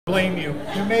Blame you.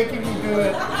 You're making me do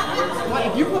it.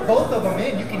 Well, if you put both of them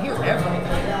in, you can hear everything.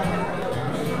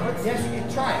 Yes, you can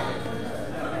try it.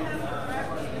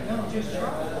 No, just try.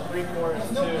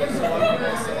 3/4 No, yes, to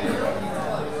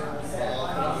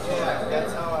yeah,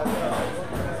 that's how I feel.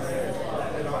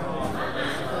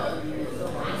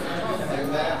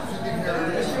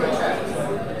 Just do a check.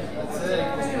 That's it.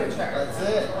 Just do a check. That's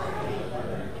it.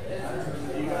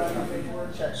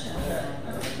 Check.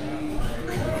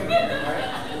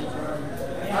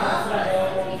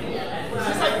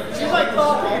 She's like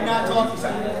talking and not talking.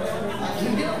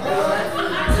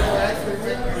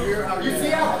 You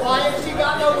see how quiet she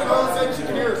got though when all of a sudden she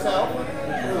can hear herself?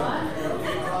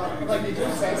 Like, did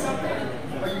you say something?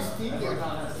 Are you speaking?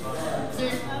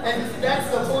 See, and that's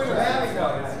the point of having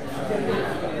those.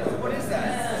 What is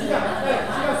that? She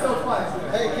got so quiet.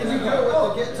 Hey, can you do it with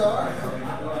the guitar?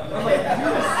 I'm like,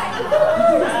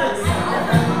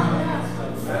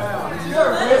 you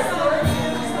are whispering.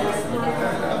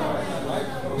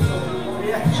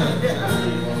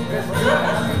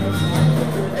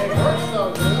 It works though,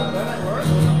 dude. That works.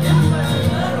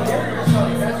 Hear yourself.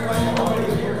 That's why you want to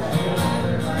hear.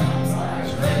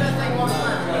 Spin that thing one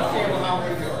time. Let's see how we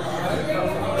do.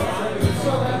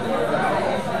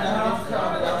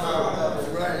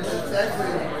 Right. It's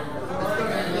actually.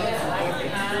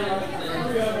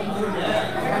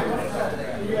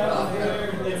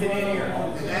 It's an in-ear.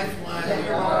 That's why.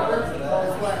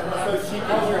 So she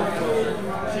can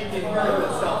hear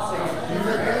herself singing.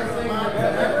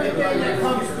 Everything that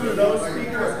comes through those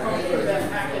speakers comes through that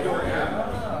packet organ.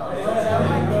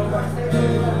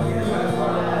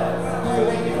 So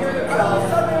they can hear themselves.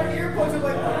 Some of their earphones are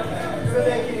like, so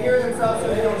they can hear themselves so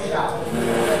they don't shout.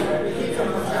 It keeps them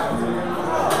from shouting.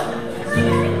 She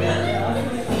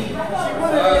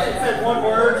went in and said one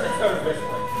word and started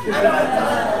whispering.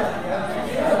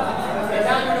 And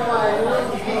now you know why I love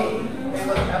the game. They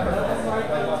look effortless.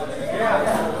 Yeah.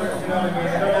 You know what I mean?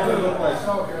 They don't ever look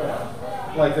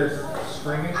like they're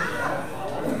screaming.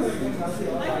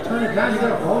 Turn it down, you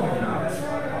got a volume now.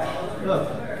 Look,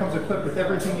 comes equipped with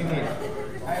everything you need.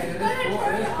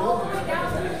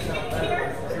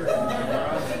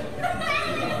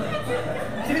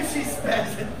 Did she spend?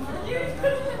 You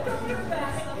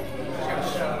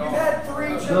had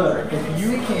 3 children. Look, if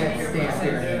you can't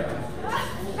stand here,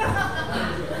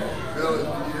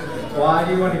 why do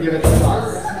you want to give it to us?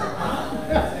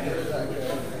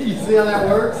 You see how that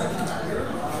works?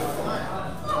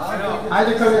 I had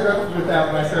to come to grips with that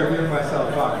when I started hearing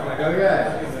myself talk. I'm like, okay,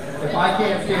 if I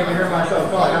can't stand to hear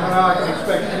myself talk, I don't know how I can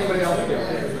expect anybody else to.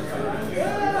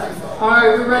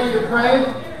 Alright, we ready to pray?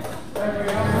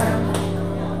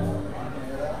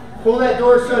 Pull that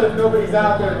door shut if nobody's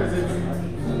out there because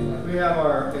we have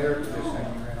our air conditioning.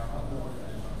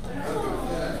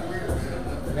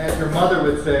 And as your mother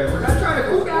would say, we're not trying to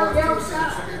cool down the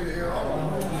outside.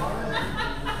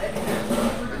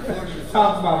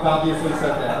 Tom's mom obviously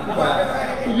said that.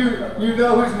 But you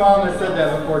know whose mom has said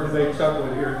that before because they chuckle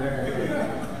here and there.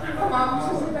 My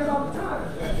mom used to say that all the time.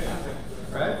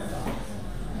 Right?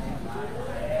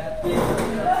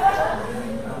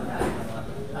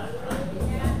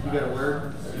 You got a word?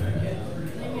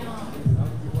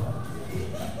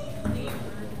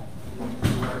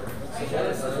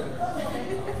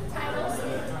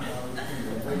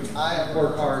 I have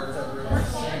Work hard.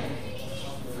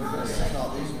 We're going to sing all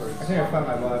these words. I think I found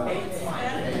my Bible.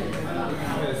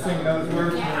 I'm going to sing those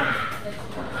words.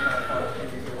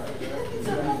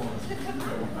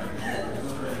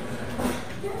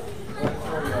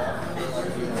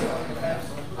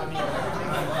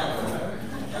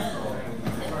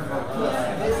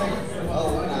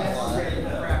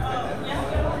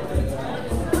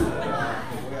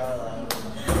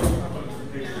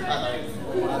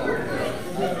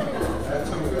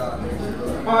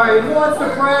 All right, who wants to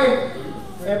pray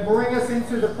and bring us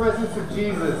into the presence of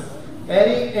Jesus?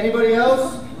 Eddie, anybody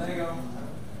else? Let it go.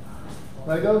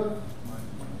 Let it go?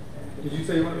 Did you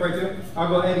say you want to pray too? I'll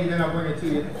go Eddie, then I'll bring it to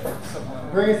you.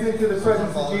 Bring us into the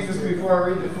presence of Jesus before I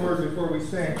read the word, before we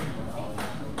sing.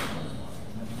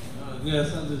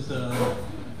 Yes, I just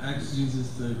ask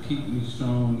Jesus to keep me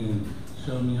strong and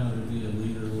show me how to be a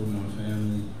leader with my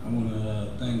family. I want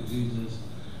to thank Jesus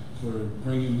for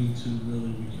bringing me to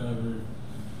really recover.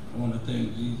 I want to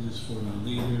thank Jesus for my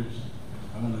leaders.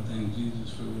 I want to thank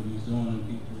Jesus for what he's doing in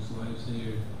people's lives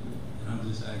here. And I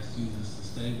just ask Jesus to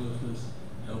stay with us,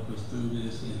 help us through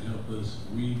this, and help us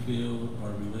rebuild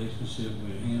our relationship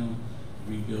with him,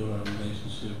 rebuild our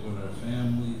relationship with our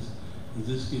families, and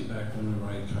just get back on the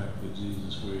right track with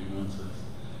Jesus where he wants us.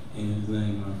 In his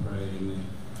name I pray, amen.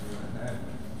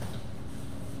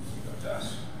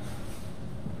 Josh.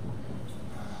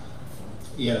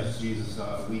 Yes, Jesus,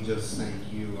 we just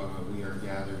thank you. We are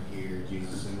gathered here,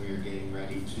 Jesus, and we are getting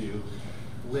ready to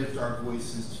lift our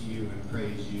voices to you and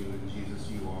praise you. And Jesus,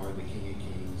 you are the King of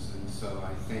Kings. And so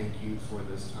I thank you for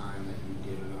this time that you've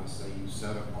given us, that you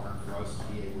set apart for us to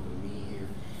be able to meet here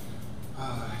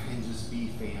and just be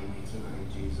family tonight,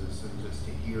 Jesus, and just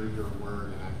to hear your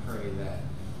word. And I pray that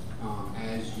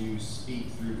as you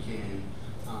speak through Ken,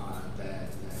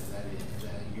 that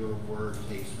your word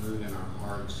takes root in our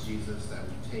hearts, Jesus, that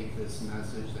we take this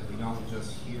message, that we don't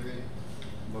just hear it,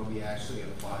 but we actually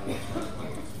apply it to our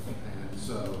life. And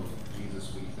so,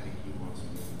 Jesus, we thank you once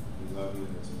again. We love you,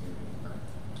 and it's in your name we pray.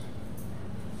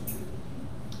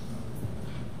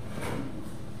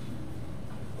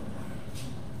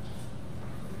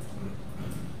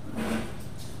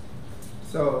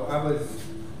 So I was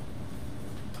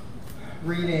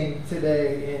reading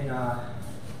today in,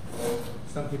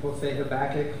 some people say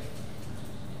Habakkuk.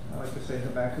 I like to say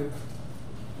Habakkuk.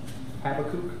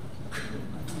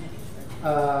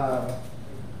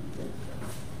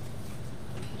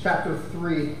 Chapter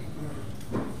 3.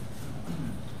 I'm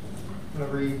going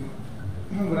to read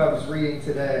what I was reading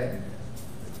today.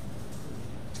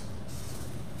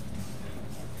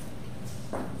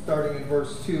 Starting in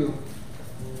verse 2.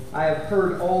 I have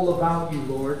heard all about you,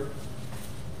 Lord.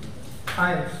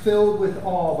 I am filled with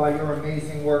awe by your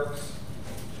amazing works.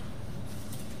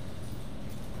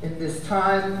 In this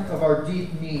time of our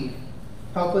deep need,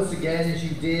 help us again as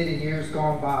you did in years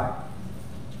gone by.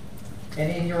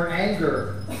 And in your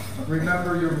anger,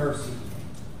 remember your mercy.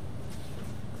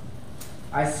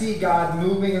 I see God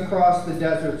moving across the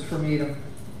deserts from Edom,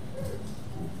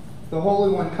 the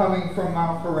Holy One coming from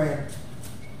Mount Paran.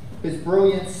 His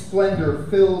brilliant splendor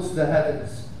fills the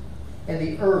heavens, and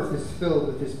the earth is filled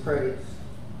with his praise.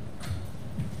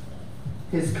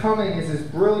 His coming is as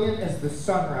brilliant as the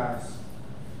sunrise.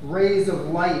 Rays of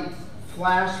light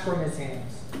flash from his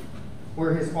hands,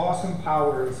 where his awesome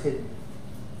power is hidden.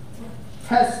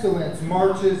 Pestilence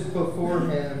marches before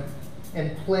him,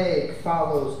 and plague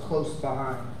follows close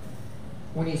behind.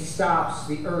 When he stops,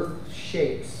 the earth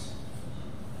shakes.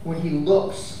 When he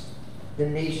looks, the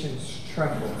nations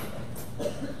tremble.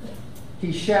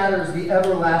 He shatters the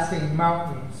everlasting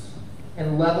mountains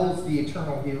and levels the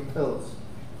eternal hills.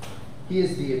 He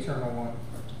is the eternal one.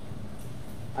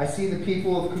 I see the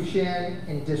people of Cushan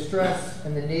in distress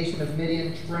and the nation of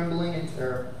Midian trembling in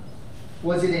terror.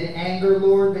 Was it in anger,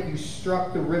 Lord, that you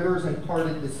struck the rivers and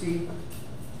parted the sea?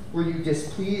 Were you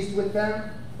displeased with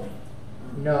them?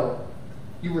 No.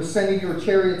 You were sending your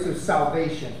chariots of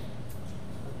salvation.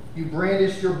 You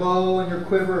brandished your bow and your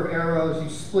quiver of arrows. You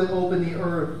split open the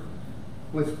earth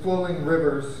with flowing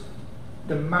rivers.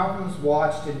 The mountains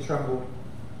watched and trembled.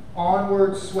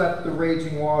 Onward swept the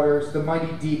raging waters. The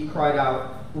mighty deep cried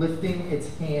out, lifting its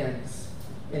hands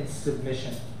in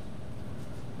submission.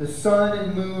 The sun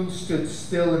and moon stood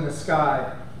still in the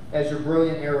sky as your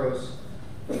brilliant arrows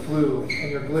flew and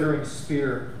your glittering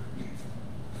spear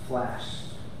flashed.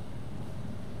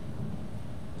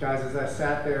 Guys, as I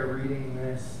sat there reading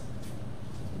this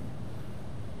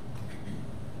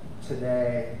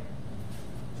today,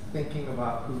 thinking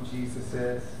about who Jesus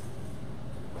is,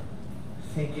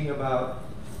 thinking about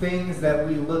things that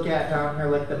we look at down here,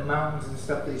 like the mountains and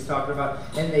stuff that he's talking about,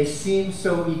 and they seem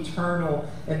so eternal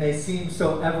and they seem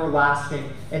so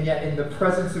everlasting, and yet in the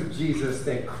presence of Jesus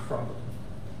they crumble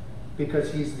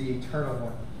because he's the eternal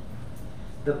one.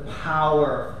 The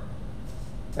power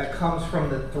that comes from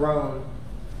the throne,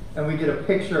 and we get a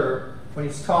picture when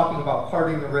he's talking about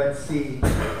parting the Red Sea.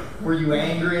 Were you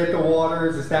angry at the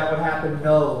waters? Is that what happened?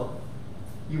 No.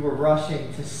 You were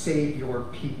rushing to save your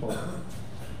people.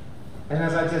 And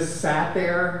as I just sat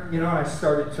there, and I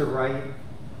started to write,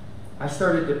 I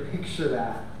started to picture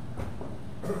that.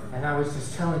 And I was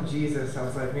just telling Jesus, I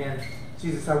was like, man,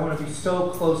 Jesus, I want to be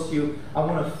so close to you. I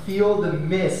want to feel the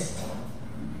mist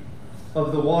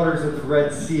of the waters of the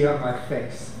Red Sea on my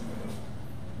face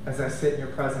as I sit in your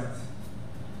presence.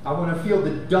 I want to feel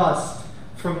the dust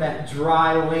from that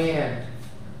dry land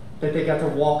that they got to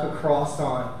walk across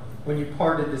on when you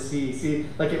parted the sea. See,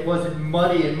 like it wasn't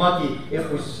muddy and mucky. It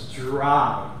was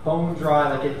dry, bone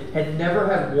dry, like it had never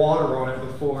had water on it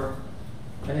before.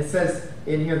 And it says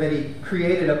in here that he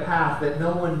created a path that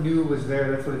no one knew was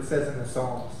there. That's what it says in the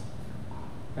Psalms.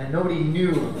 And nobody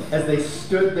knew as they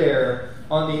stood there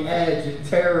on the edge in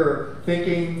terror,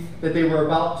 thinking that they were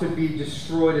about to be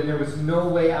destroyed and there was no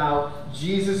way out.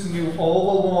 Jesus knew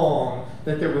all along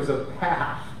that there was a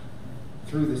path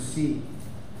through the sea.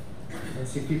 And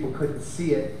see, people couldn't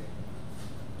see it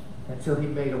until he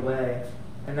made a way.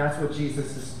 And that's what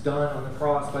Jesus has done on the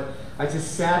cross. But I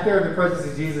just sat there in the presence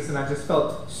of Jesus, and I just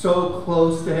felt so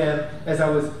close to him as I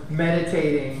was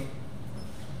meditating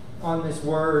on this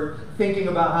word, thinking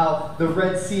about how the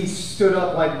Red Sea stood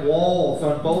up like walls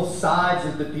on both sides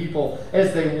of the people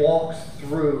as they walked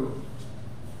through.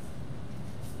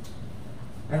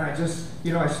 And I just,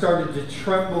 I started to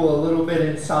tremble a little bit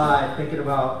inside, thinking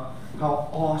about how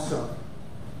awesome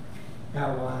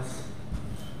that was.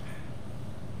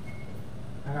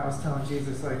 And I was telling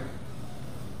Jesus, like,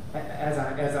 as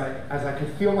I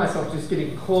could feel myself just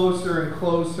getting closer and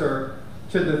closer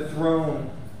to the throne,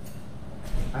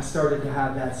 I started to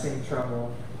have that same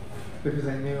tremble, because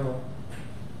I knew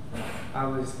I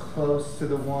was close to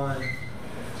the one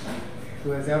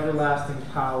who has everlasting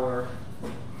power,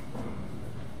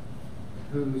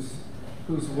 who's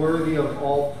worthy of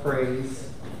all praise,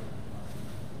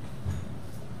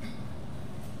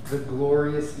 the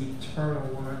glorious eternal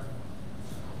one,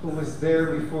 who was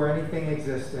there before anything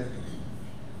existed,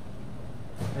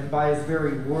 and by his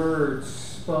very words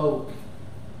spoke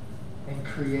and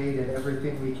created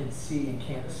everything we can see and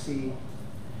can't see.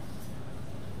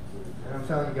 And I'm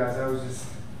telling you guys, I was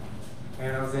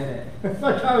in it.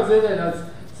 Like, I was in it. I was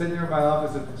sitting there in my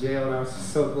office at the jail, and I was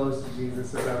just so close to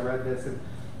Jesus as I read this and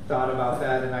thought about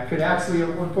that. And I could actually, at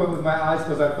one point with my eyes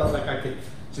closed, I felt like I could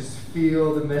just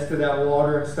feel the mist of that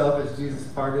water and stuff as Jesus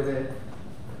parted it.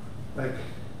 Like,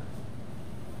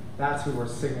 that's who we're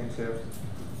singing to.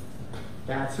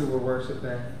 That's who we're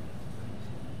worshiping.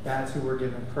 That's who we're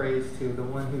giving praise to, the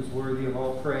one who's worthy of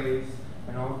all praise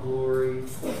and all glory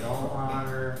and all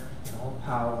honor and all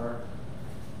power.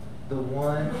 The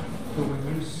one who,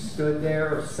 when you stood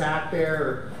there or sat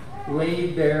there or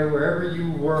laid there, wherever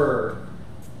you were,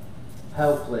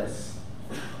 helpless,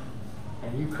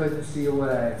 and you couldn't see a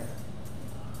way,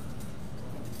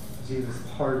 Jesus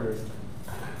parted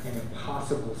an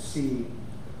impossible sea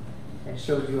and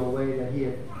showed you a way that he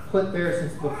had put there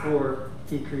since before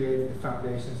he created the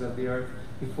foundations of the earth,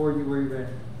 before you were even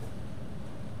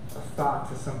a thought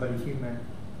to somebody human.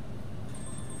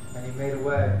 And he made a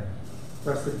way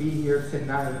for us to be here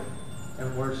tonight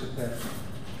and worship him.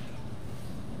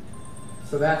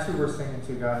 So that's who we're singing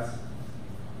to, guys.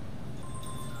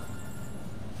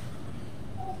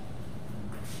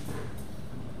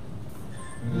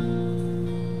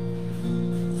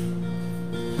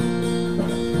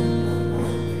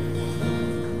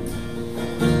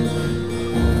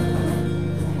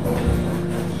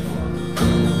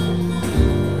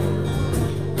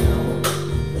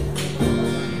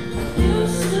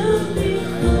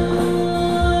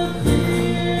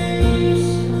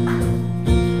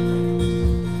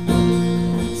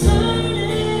 So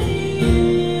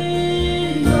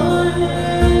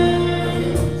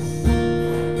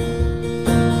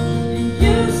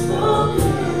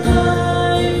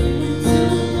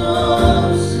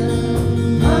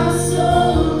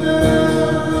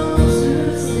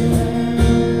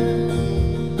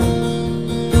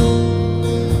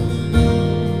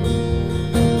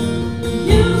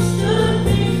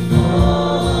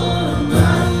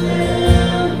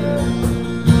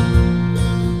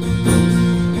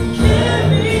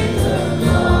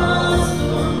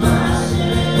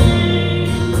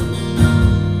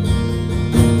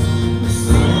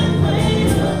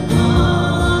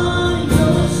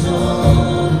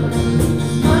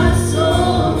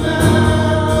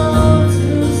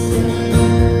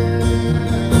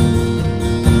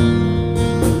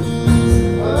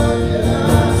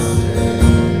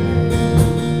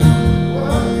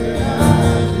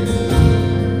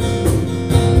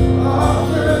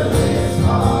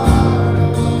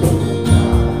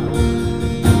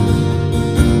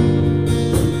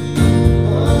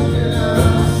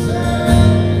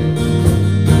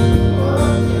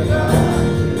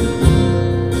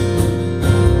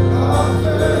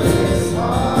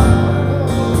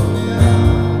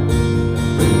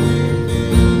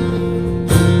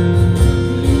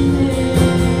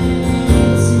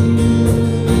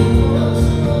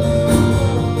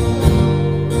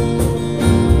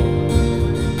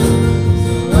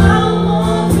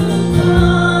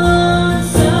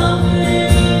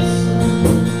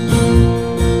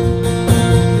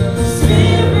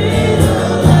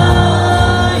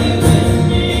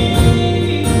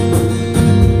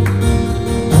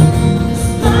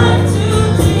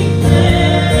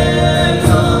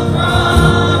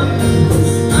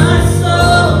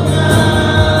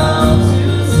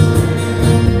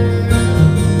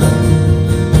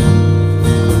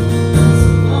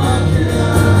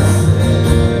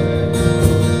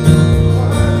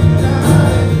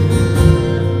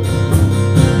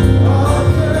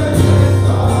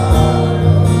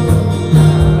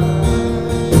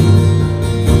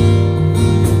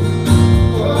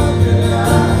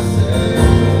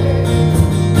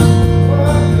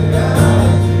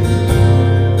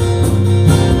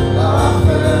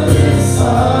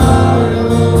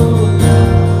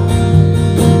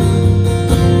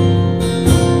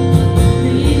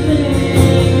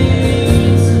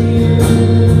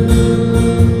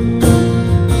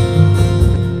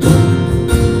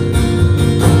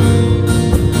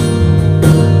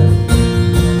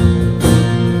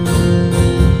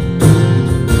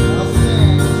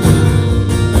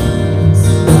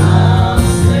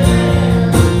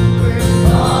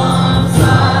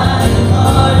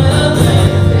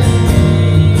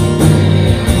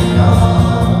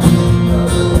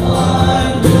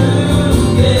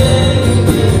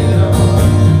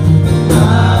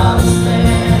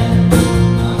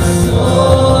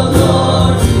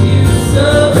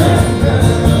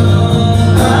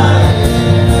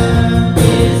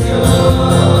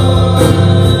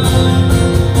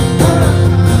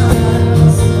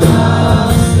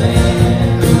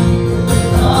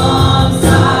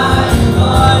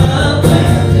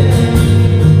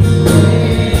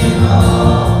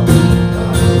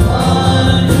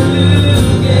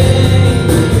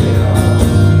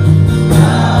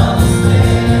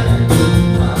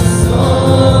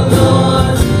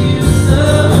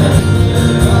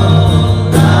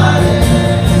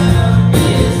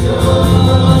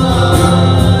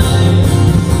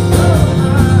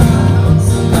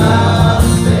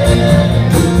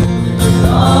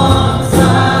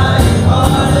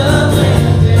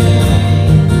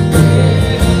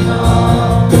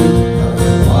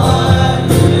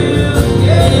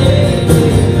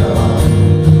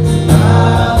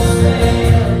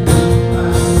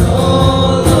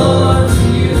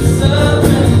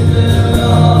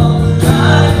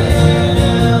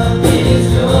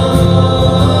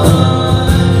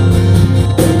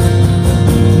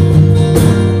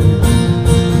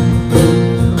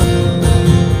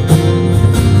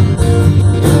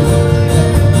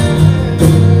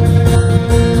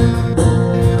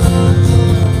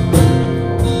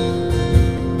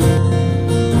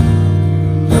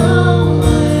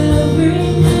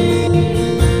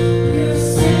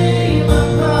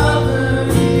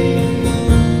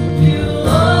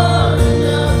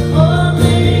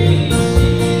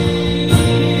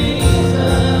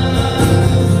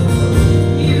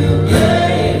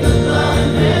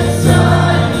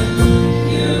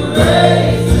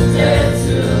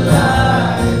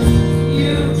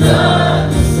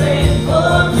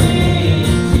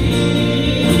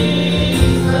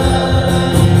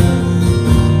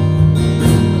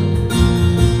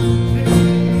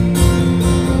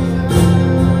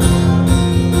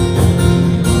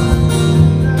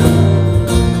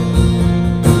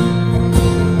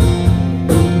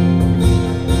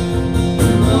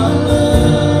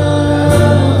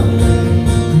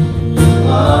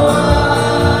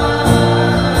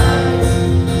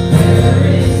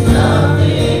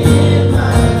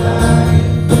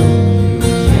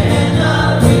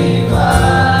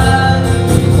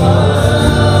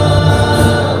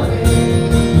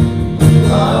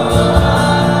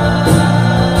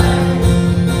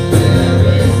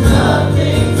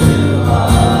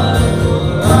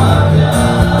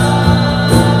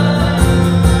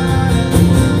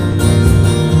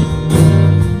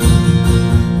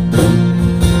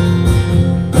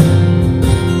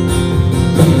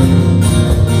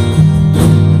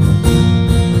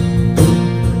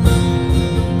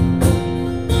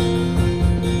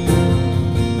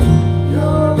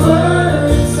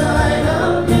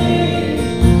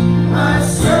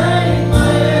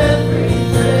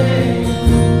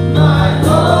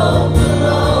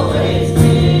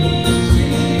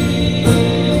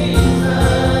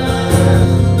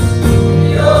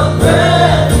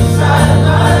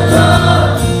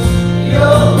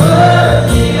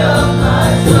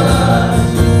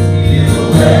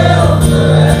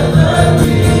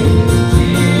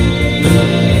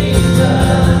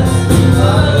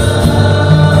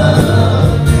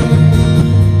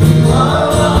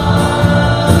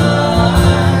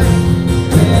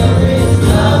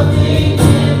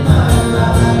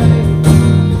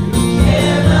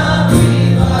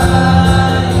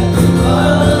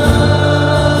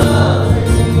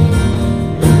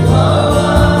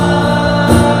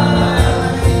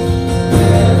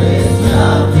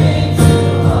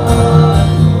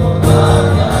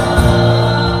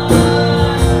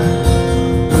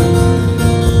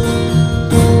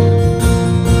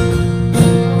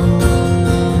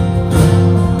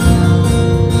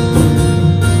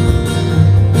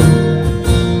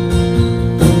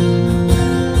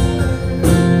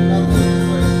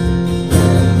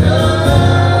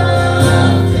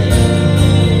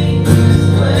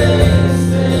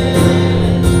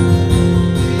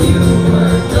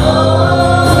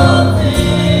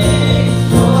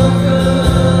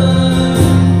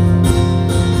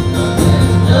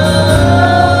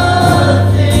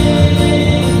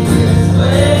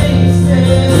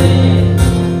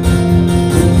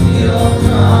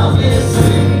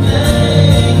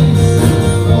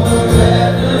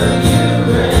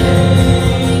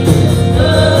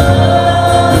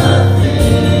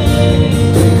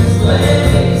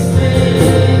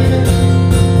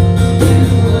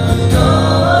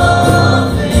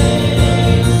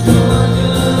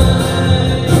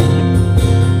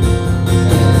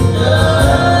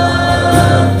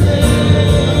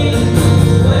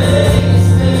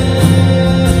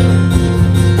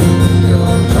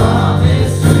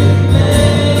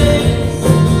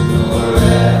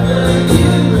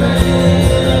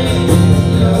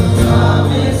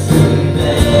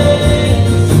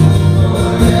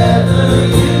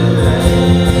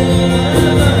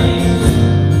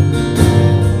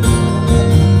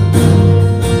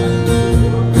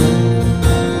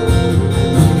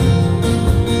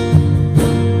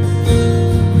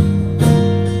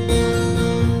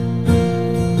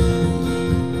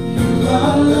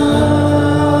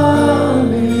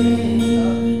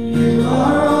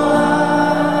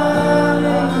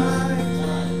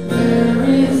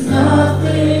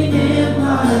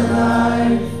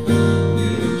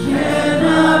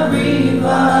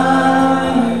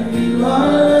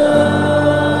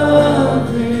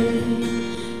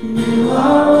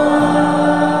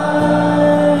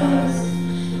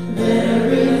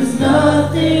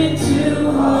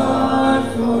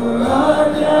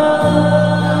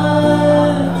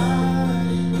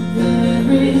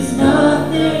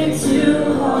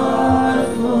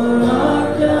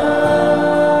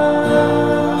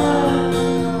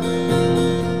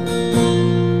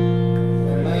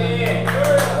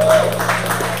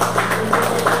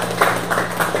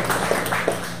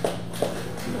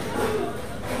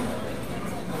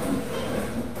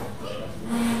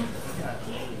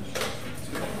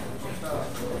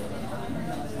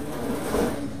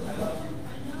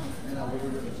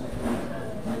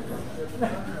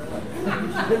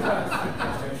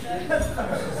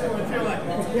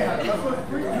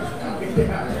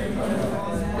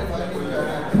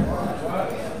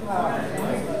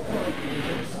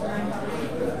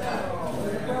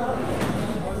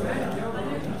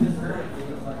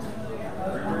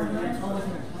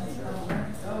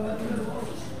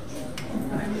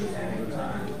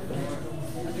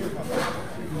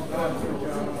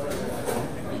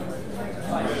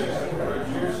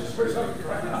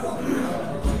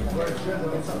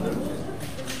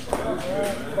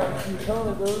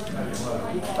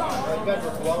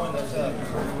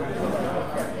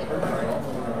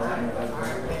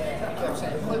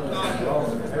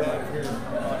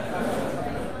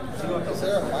Is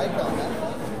there a mic on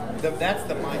that? That's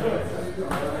the mic.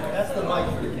 That's the mic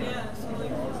for the camera.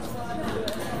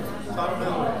 So I don't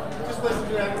know. Just listen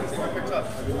to it after and see what it picks up.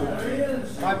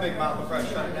 My big mouth will probably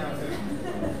shut it down too.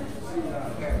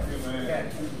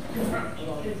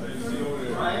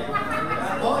 Right?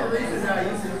 The only reason that I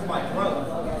used to use my throat.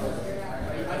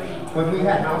 When we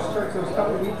had house church those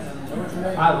couple of weeks,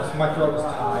 my throat was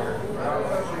tired.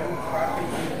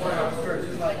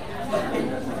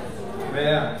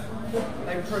 Yeah.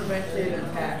 Like prevented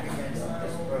attack against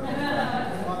this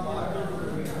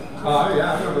Oh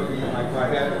yeah, I remember being like my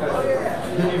head. I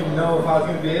didn't even know if I was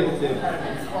going to be able to.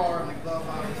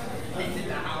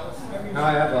 Now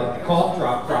I have a cough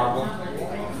drop problem.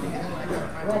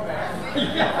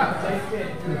 Yeah.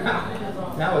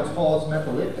 Now it's Paul's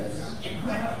methylitis.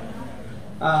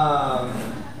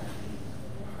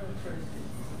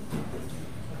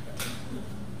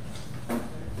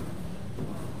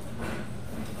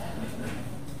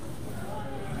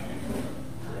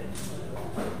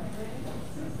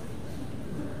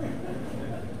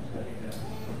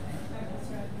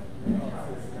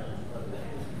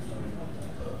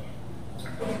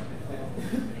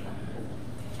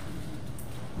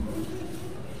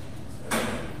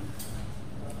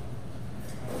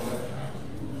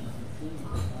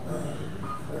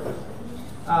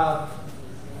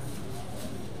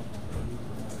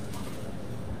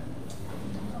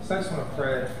 So I just want to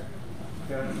pray.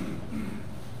 Guys, you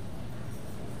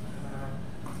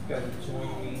guys join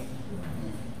me. I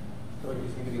feel like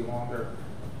it's going to be longer.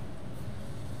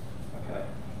 Okay.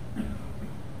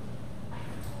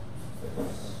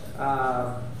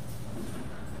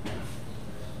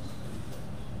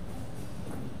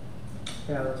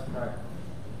 Yeah, let's pray.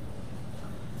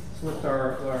 Let's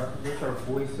lift our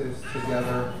voices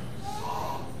together.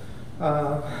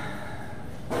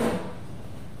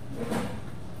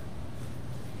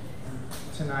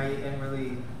 Tonight, and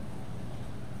really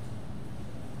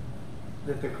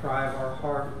that the cry of our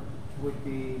heart would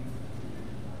be,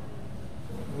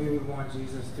 we would want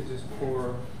Jesus to just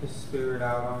pour His Spirit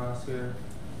out on us here.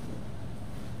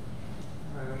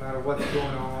 No matter what's going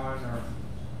on or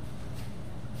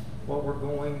what we're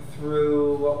going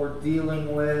through, what we're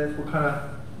dealing with, what kind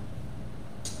of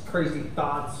crazy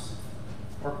thoughts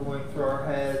are going through our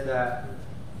head that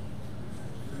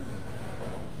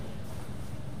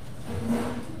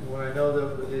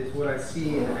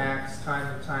see in Acts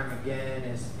time and time again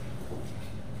is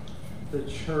the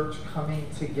church coming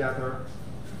together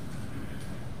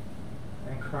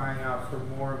and crying out for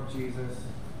more of Jesus.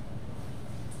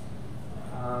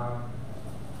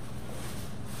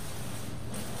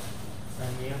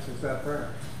 And he answers that prayer.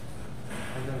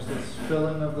 And there's this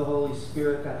filling of the Holy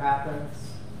Spirit that happens.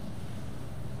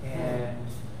 And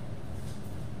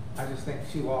I just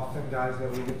think too often, guys,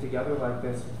 that we get together like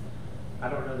this, I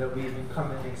don't know that we even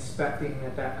come in expecting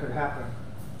that that could happen.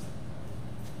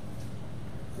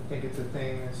 I think it's a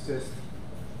thing that's just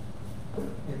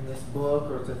in this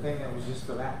book, or it's a thing that was just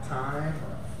for that time,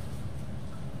 or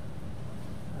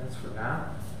it's for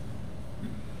now.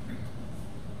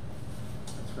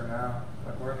 It's for now.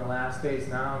 Like, we're in the last days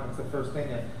now, and it's the first thing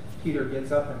that Peter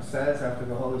gets up and says after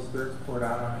the Holy Spirit's poured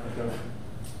out on him. He goes,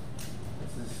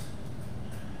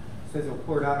 it says he'll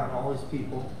pour it out on all his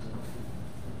people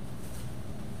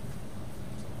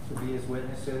to be his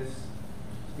witnesses,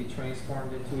 to be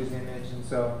transformed into his image. And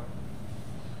so,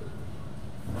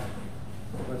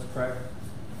 let's pray.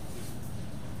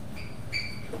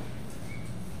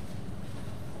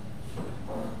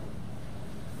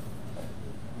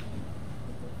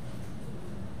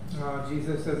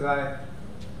 Jesus, as I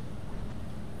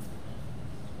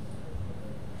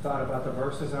thought about the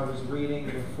verses I was reading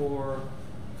before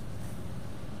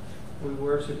we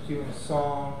worshiped you in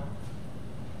song,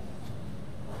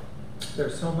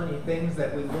 there's so many things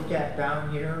that we look at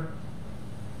down here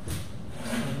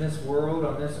in this world,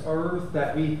 on this earth,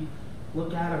 that we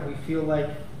look at and we feel like,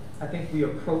 I think we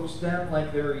approach them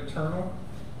like they're eternal.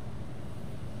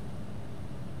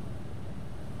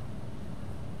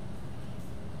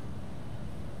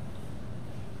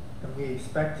 And we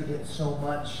expect to get so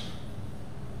much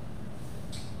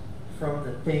from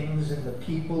the things and the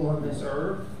people on this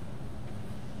earth.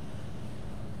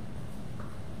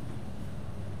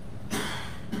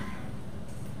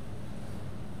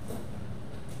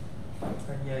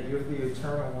 And yet you're the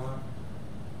eternal one.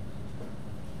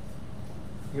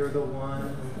 You're the one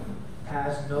who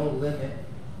has no limit.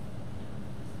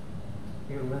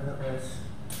 You're limitless.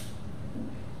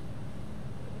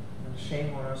 And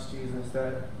shame on us, Jesus,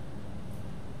 that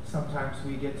sometimes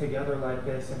we get together like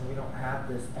this and we don't have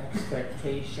this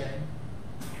expectation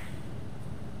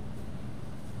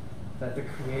that the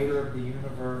creator of the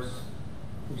universe,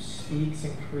 who speaks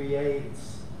and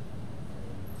creates,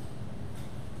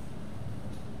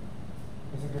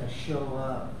 isn't going to show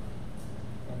up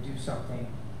and do something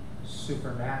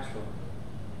supernatural.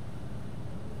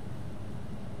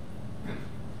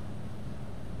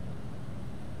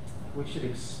 We should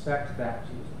expect that,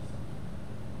 Jesus.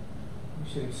 We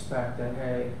should expect that,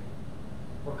 hey,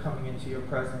 we're coming into your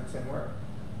presence and we're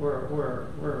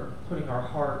putting our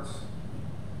hearts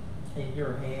in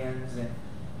your hands and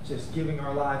just giving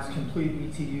our lives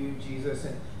completely to you, Jesus,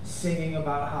 and singing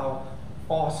about how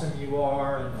awesome you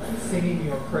are, and singing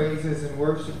your praises and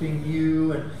worshiping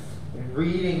you, and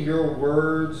reading your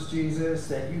words, Jesus,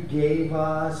 that you gave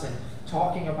us, and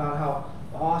talking about how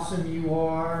awesome you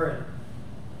are. And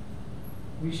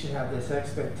we should have this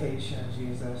expectation,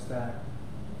 Jesus, that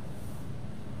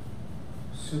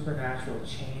supernatural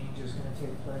change is going to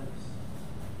take place.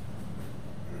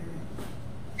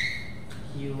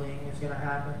 Healing is going to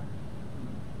happen.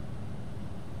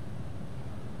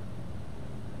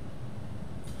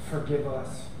 Forgive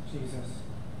us, Jesus.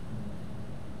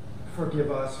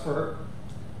 Forgive us for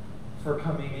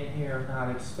coming in here not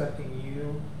expecting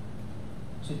you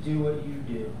to do what you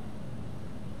do,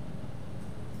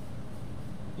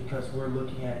 because we're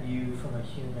looking at you from a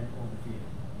human point of view.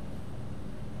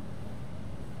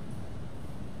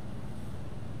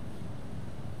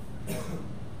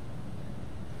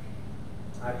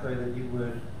 I pray that you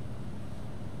would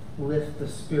lift the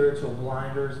spiritual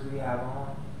blinders we have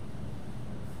on.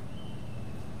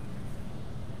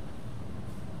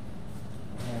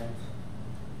 And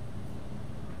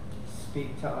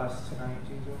speak to us tonight,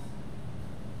 Jesus.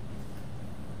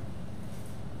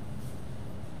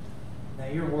 Now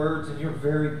your words and your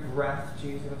very breath,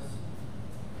 Jesus,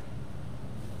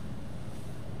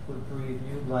 would breathe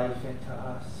new life into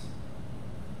us.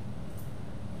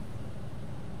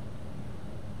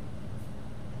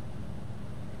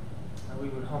 And we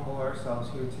would humble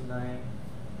ourselves here tonight.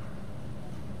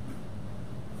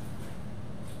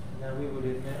 And that we would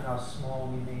admit how small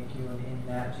we make you, and in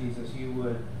that, Jesus, you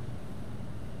would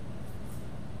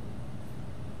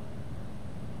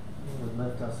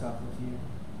lift us up with you.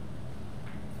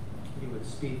 You would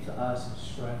speak to us and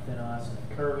strengthen us and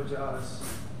encourage us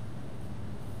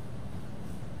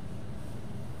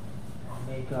and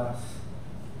make us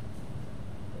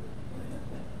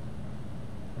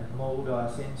and mold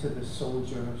us into the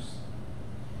soldiers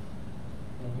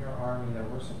in your army that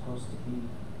we're supposed to be.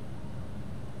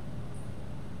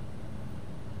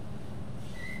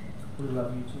 We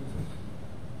love you, Jesus.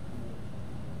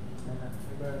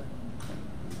 Amen.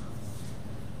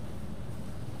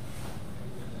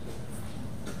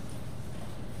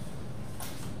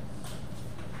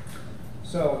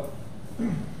 So,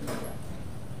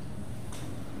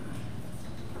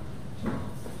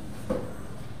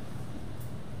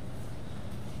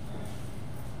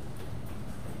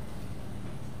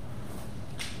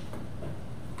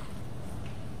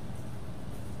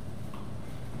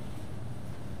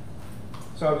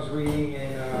 I was reading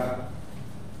in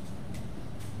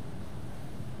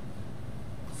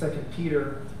 2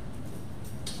 Peter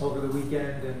over the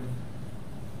weekend, and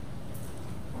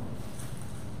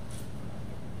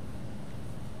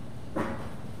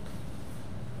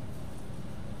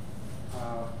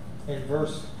in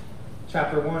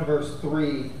chapter 1, verse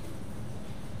 3, it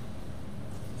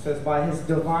says, by his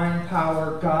divine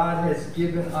power, God has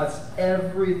given us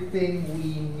everything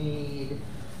we need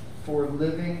for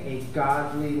living a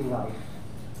godly life.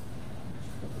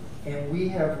 And we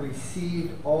have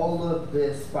received all of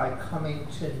this by coming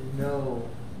to know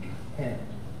him,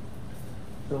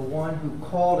 the one who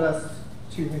called us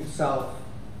to himself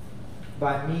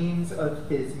by means of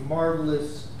his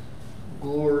marvelous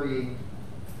glory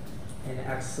and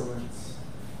excellence.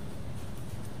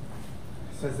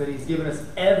 It says that he's given us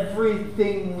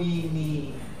everything we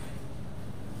need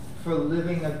for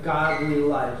living a godly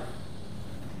life.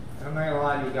 And I'm not going to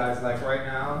lie to you guys, like right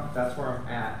now, that's where I'm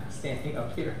at, standing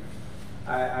up here.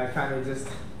 I kind of just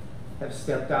have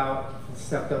stepped out and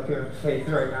stepped up here in faith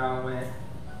right now and went,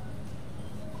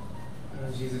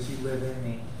 oh, Jesus, you live in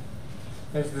me.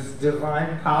 There's this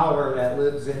divine power that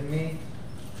lives in me.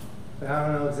 But I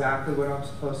don't know exactly what I'm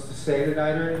supposed to say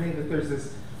tonight or anything, but there's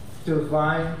this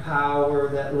divine power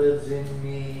that lives in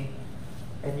me,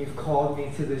 and you've called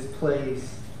me to this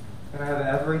place, and I have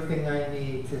everything I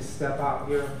need to step out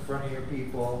here in front of your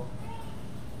people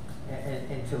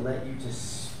and to let you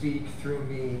just speak through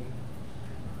me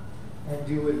and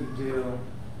do what you do.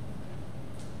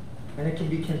 And it can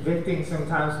be convicting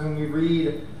sometimes when we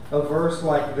read a verse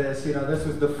like this. You know, this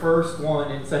was the first one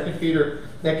in 2 Peter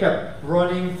that kept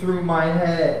running through my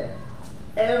head.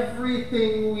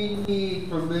 Everything we need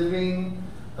for living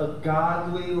a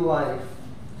godly life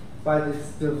by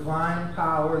this divine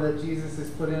power that Jesus has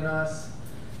put in us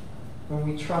when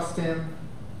we trust him.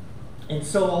 And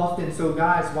so often, so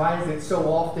guys, why is it so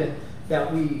often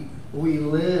that we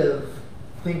live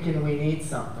thinking we need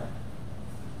something?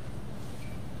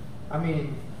 I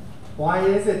mean, why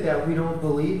is it that we don't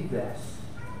believe this?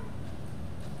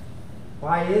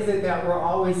 Why is it that we're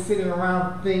always sitting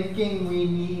around thinking we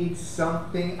need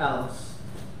something else?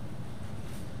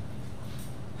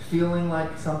 Feeling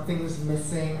like something's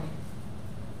missing?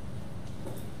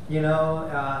 You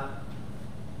know,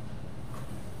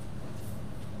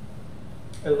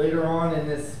 later on in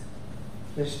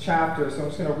this chapter, so I'm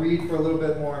just going to read for a little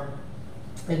bit more.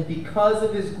 And because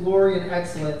of his glory and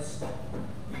excellence,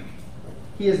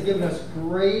 he has given us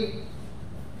great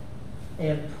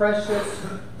and precious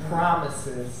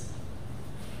promises.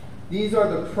 These are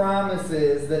the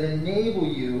promises that enable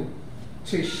you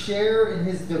to share in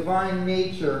his divine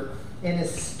nature and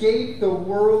escape the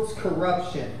world's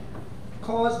corruption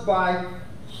caused by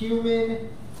human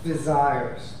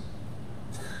desires.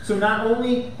 So not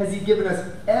only has he given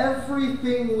us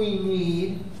everything we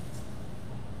need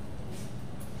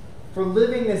for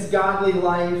living this godly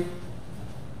life,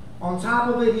 on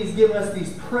top of it, he's given us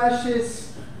these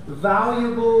precious,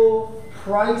 valuable,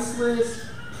 priceless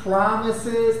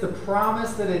promises. The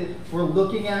promise that we're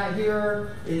looking at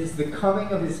here is the coming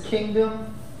of his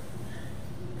kingdom.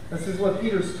 This is what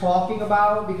Peter's talking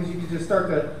about, because you can just start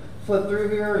to flip through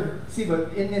here and see,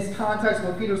 but in this context,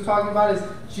 what Peter's talking about is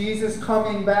Jesus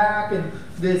coming back and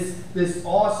this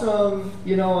awesome,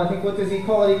 you know, I think, what does he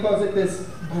call it? He calls it this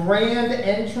grand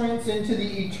entrance into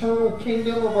the eternal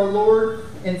kingdom of our Lord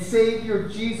and Savior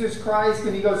Jesus Christ.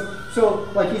 And he goes, so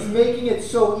like he's making it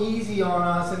so easy on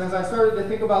us. And as I started to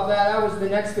think about that, that was the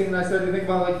next thing that I started to think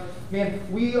about, like, man,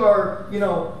 we are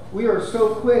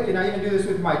so quick, and I even do this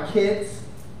with my kids.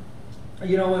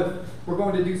 You know, if we're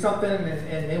going to do something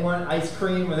and they want ice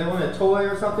cream or they want a toy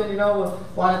or something, you know,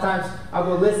 a lot of times I'll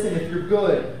go, listen, if you're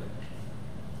good,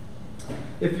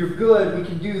 we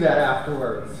can do that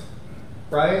afterwards,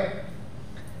 right?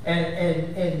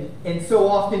 And so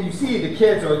often you see the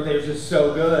kids they're just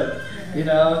so good, you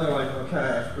know, they're like,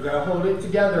 okay, we're gonna hold it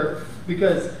together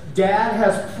because Dad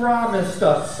has promised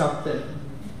us something.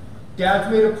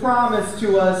 Dad's made a promise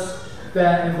to us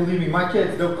that, and believe me, my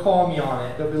kids, they'll call me on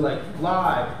it. They'll be like,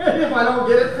 lie. If I don't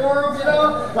get it for them, you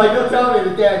know? Like, they'll tell me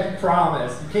that, Dad, you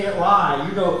promise. You can't lie.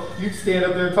 You know, you stand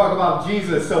up there and talk about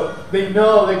Jesus. So they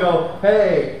know, they go,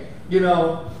 hey, you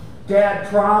know, Dad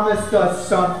promised us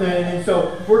something, and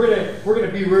so we're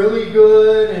gonna be really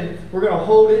good, and we're gonna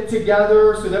hold it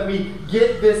together so that we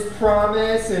get this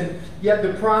promise. And yet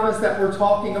the promise that we're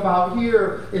talking about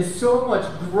here is so much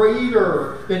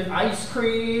greater than ice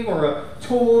cream or a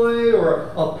toy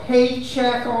or a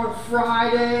paycheck on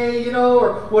Friday, you know,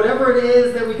 or whatever it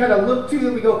is that we kind of look to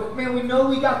and we go, man, we know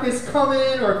we got this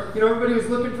coming. Or, you know, everybody was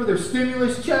looking for their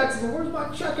stimulus checks. Well, where's my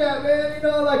check at, man? You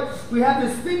know, like, we have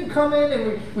this thing coming,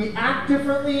 and we act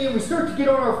differently, and we start to get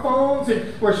on our phones,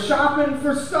 and we're shopping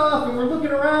for stuff, and we're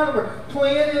looking around, and we're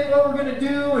planning what we're going to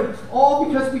do, and all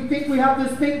because we think we have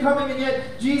this thing coming. And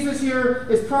yet Jesus here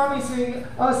is promising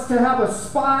us to have a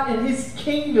spot in his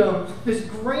kingdom, this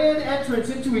grand entrance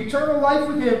into eternal life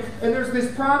with him. And there's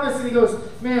this promise, and he goes,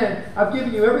 man, I've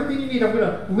given you everything you need. I'm going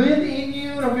to live in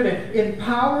you, and I'm going to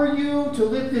empower you to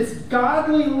live this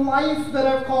godly life that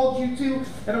I've called you to.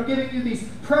 And I'm giving you these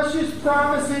precious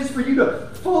promises for you to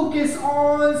focus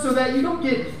on so that you don't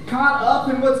get caught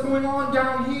up in what's going on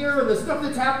down here and the stuff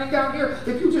that's happening down here.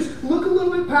 If you just look a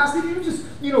little bit past it, you just,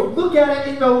 you know, look at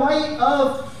it in the light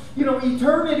of, you know,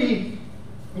 eternity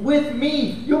with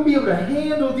me, you'll be able to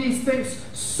handle these things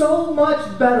so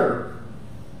much better.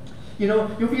 You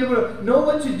know, you'll be able to know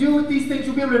what to do with these things.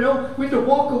 You'll be able to know when to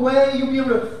walk away. You'll be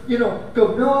able to, you know,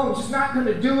 go, no, I'm just not going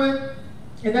to do it.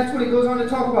 And that's what it goes on to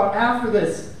talk about after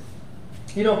this.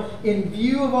 You know, in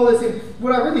view of all this, and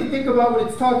what I really think about when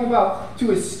it's talking about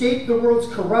to escape the world's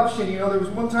corruption, you know, there was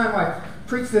one time I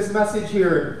preached this message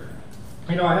here.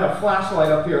 You know, I had a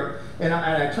flashlight up here, and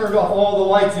I turned off all the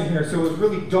lights in here, so it was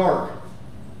really dark.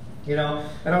 You know,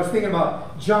 and I was thinking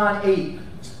about John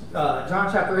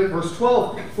chapter 8, verse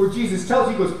 12, where Jesus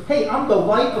tells you, he goes, hey, I'm the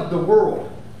light of the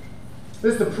world.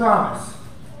 This is the promise.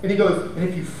 And he goes, and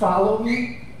if you follow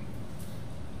me,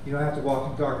 you don't have to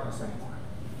walk in darkness anymore.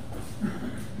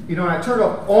 You know, and I turned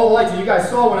off all the lights, and you guys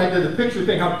saw when I did the picture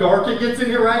thing how dark it gets in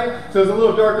here, right? So it's a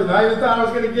little darker than I even thought I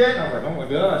was going to get. And I was like, oh my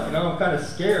gosh, you know, I'm kind of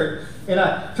scared. And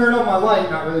I turned on my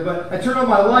light, not really, but I turned on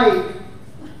my light,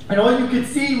 and all you could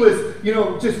see was, you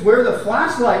know, just where the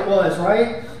flashlight was,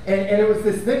 right? And it was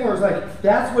this thing where it was like,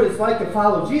 that's what it's like to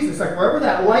follow Jesus. Like, wherever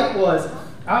that light was,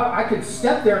 I could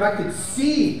step there and I could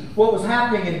see what was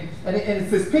happening. And it's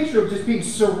this picture of just being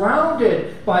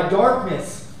surrounded by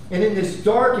darkness. And in this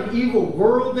dark and evil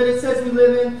world that it says we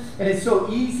live in, and it's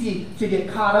so easy to get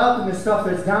caught up in the stuff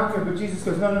that's down here. But Jesus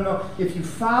goes, no, no, no. If you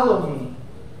follow me,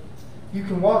 you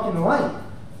can walk in the light.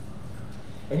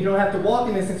 And you don't have to walk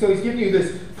in this. And so he's giving you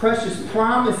this precious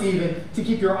promise even to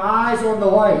keep your eyes on the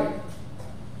light.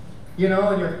 You know,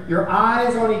 and your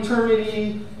eyes on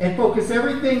eternity, and focus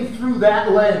everything through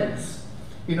that lens.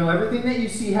 You know, everything that you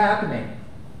see happening.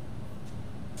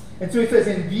 And so he says,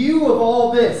 in view of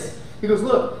all this, he goes,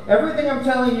 look, everything I'm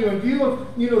telling you, in view of,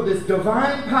 you know, this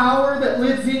divine power that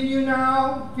lives in you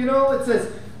now, you know, it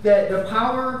says that the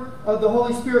power of the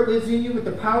Holy Spirit lives in you with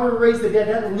the power to raise the dead,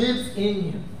 that lives in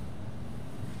you.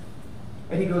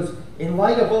 And he goes, in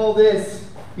light of all this,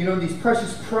 you know, these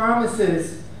precious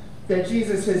promises that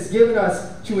Jesus has given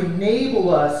us to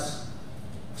enable us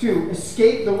to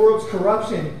escape the world's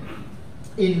corruption,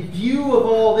 in view of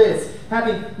all this,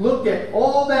 having looked at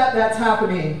all that's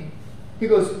happening, he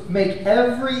goes, make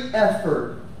every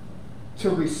effort to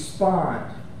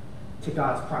respond to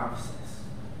God's promises.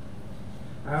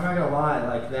 And I'm not going to lie,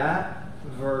 like that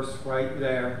verse right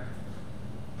there,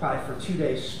 probably for 2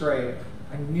 days straight,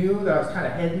 I knew that I was kind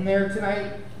of heading there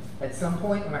tonight at some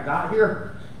point when I got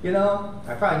here. You know,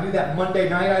 I probably knew that Monday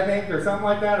night, I think, or something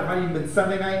like that. Or it might even been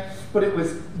Sunday night. But it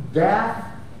was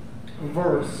that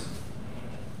verse.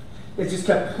 It just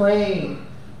kept playing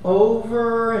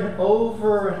over and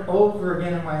over and over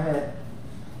again in my head.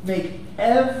 Make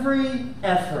every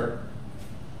effort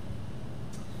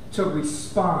to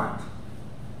respond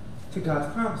to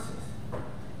God's promises.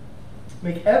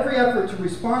 Make every effort to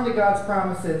respond to God's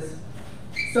promises.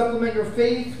 Supplement your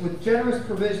faith with generous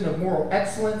provision of moral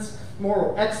excellence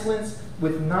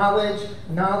with knowledge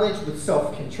with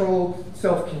self-control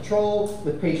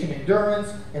with patient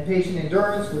endurance, and patient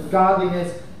endurance with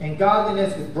godliness, and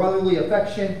godliness with brotherly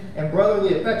affection, and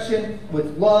brotherly affection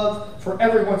with love for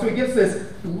everyone. So he gives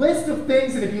this list of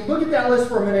things, and if you look at that list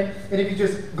for a minute, and if you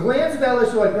just glance at that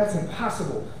list, you're like, that's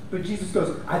impossible. But Jesus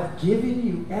goes, I've given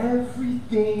you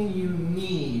everything you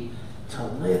need to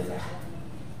live that.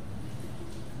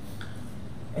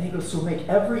 And he goes, so make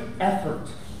every effort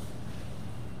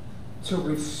to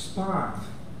respond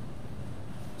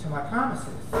to my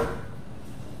promises.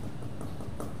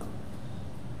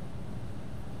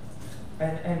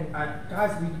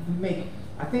 Guys, we make,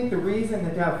 I think the reason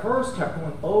that verse kept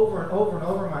going over and over and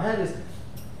over in my head is,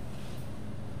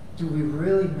 do we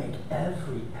really make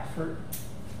every effort?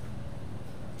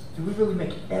 Do we really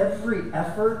make every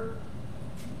effort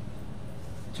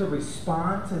to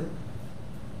respond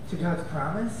to God's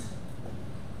promise?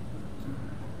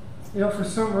 For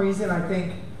some reason, I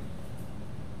think,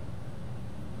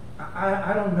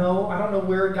 I don't know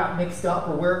where it got mixed up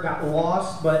or where it got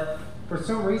lost, but for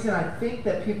some reason, I think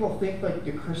that people think like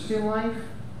the Christian life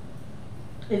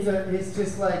is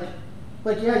just like,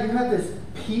 yeah, you have this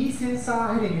peace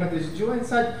inside and you have this joy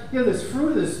inside. You have this fruit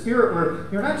of the Spirit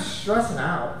where you're not stressing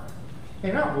out.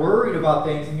 You're not worried about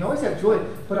things and you always have joy.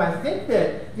 But I think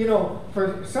that,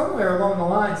 for somewhere along the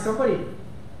line, somebody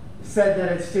said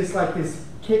that it's just like this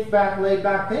kick-back,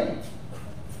 laid-back thing.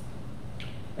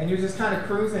 And you're just kind of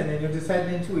cruising and you're just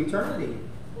heading into eternity.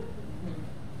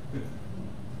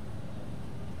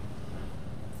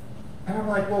 And I'm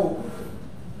like, well,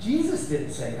 Jesus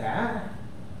didn't say that.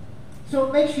 So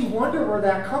it makes you wonder where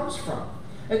that comes from.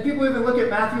 And people even look at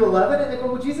Matthew 11 and they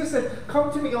go, well, Jesus said,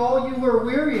 come to me all you who are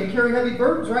weary and carry heavy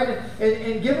burdens, right?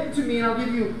 And give them to me and I'll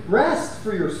give you rest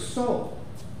for your soul.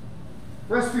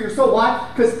 Rest for your soul.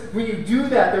 Why? Because when you do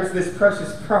that, there's this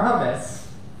precious promise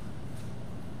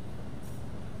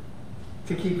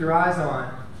to keep your eyes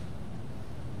on.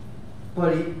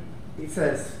 But he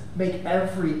says, make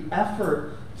every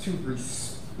effort to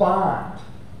respond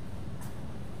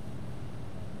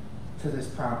to this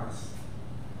promise.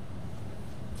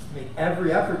 Make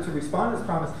every effort to respond to this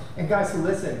promise. And guys, so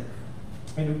listen.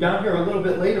 And down here a little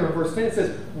bit later in verse 10 it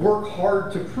says, work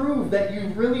hard to prove that you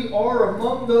really are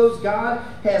among those God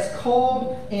has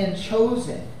called and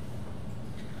chosen.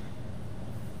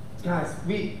 Guys,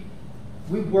 we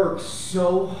work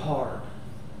so hard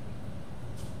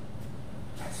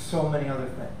at so many other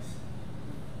things.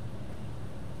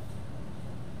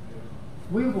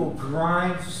 We will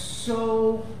grind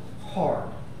so hard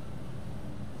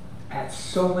at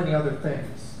so many other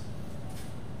things.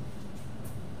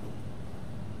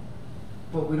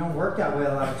 But we don't work that way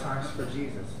a lot of times for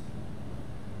Jesus.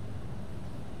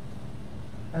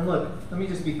 And look, let me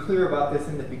just be clear about this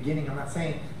in the beginning. I'm not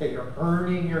saying that you're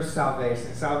earning your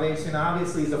salvation. Salvation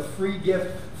obviously is a free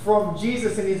gift from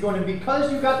Jesus, and he's going to,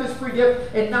 because you got this free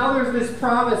gift, and now there's this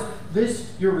promise,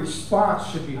 your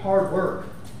response should be hard work.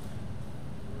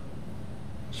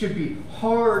 Should be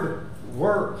hard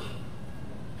work.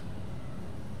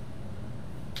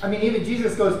 I mean, even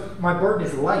Jesus goes, my burden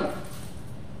is light.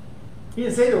 He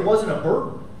didn't say there wasn't a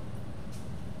burden.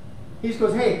 He just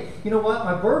goes, hey, you know what?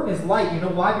 My burden is light. You know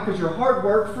why? Because your hard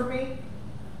work for me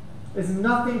is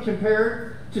nothing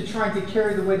compared to trying to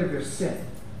carry the weight of your sin.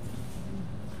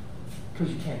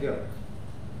 Because you can't do it.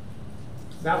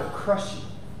 That will crush you.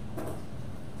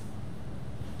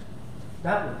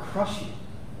 That will crush you.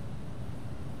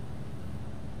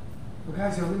 Well,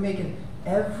 guys, are we making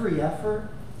every effort,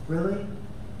 really,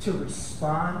 to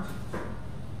respond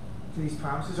to these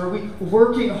promises? Are we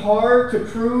working hard to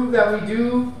prove that we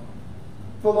do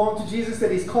belong to Jesus, that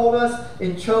he's called us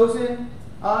and chosen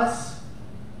us?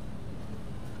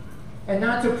 And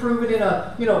not to prove it in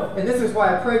a, and this is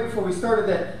why I prayed before we started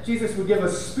that Jesus would give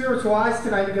us spiritual eyes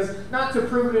tonight, because not to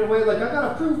prove it in a way like, I got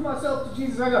to prove myself to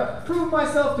Jesus, I got to prove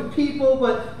myself to people,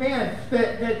 but man,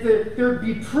 that there'd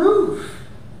be proof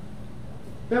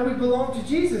that we belong to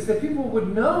Jesus, that people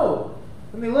would know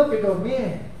when they look and go,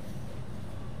 man,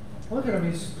 look at him,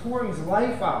 he's just pouring his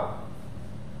life out.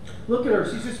 Look at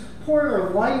her, she's just pouring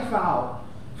her life out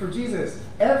for Jesus.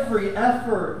 Every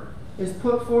effort is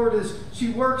put forward as she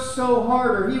works so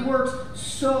hard, or he works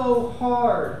so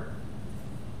hard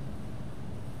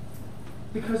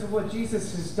because of what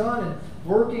Jesus has done and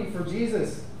working for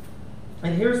Jesus.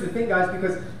 And here's the thing, guys,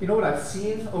 because you know what I've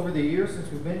seen over the years since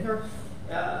we've been here?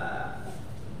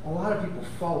 A lot of people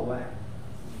fall away.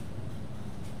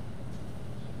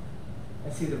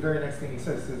 And see, the very next thing he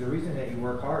says is the reason that you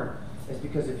work hard is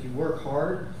because if you work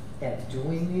hard at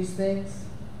doing these things,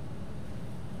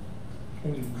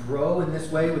 and you grow in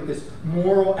this way with this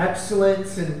moral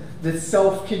excellence and this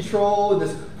self-control and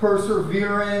this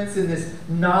perseverance and this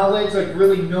knowledge, like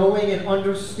really knowing and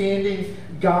understanding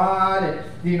God and,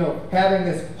 having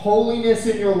this holiness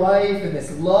in your life and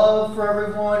this love for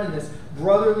everyone and this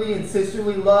brotherly and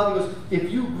sisterly love. He goes,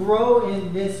 if you grow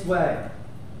in this way,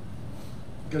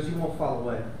 because you won't fall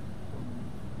away.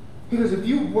 He goes, if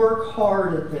you work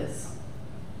hard at this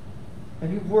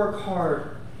and you work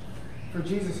hard for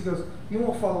Jesus, he goes, you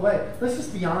won't fall away. Let's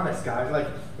just be honest, guys. Like,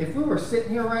 if we were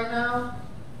sitting here right now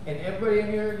and everybody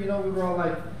in here, we were all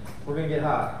like, we're going to get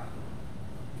high.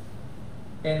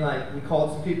 And like, we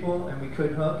called some people and we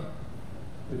couldn't hook.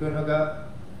 We couldn't hook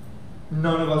up.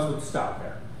 None of us would stop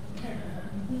there.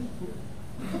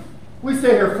 We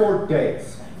stay here 4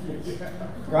 days.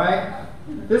 Right?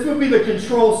 This would be the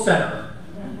control center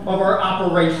of our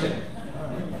operation.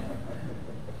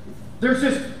 There's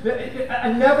just,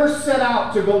 I never set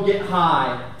out to go get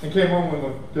high and came home and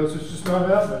went, this is just not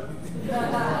happening.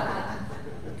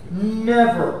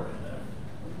 Never.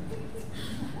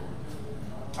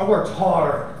 I worked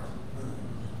hard.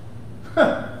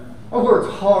 I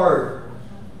worked hard.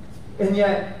 And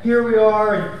yet, here we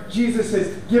are, and Jesus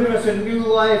has given us a new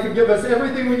life and given us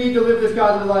everything we need to live this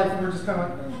godly life, and we're just kind of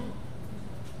like,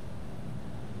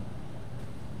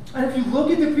 And if you look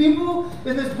at the people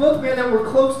in this book, man, that were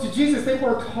close to Jesus, they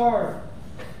worked hard.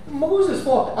 Moses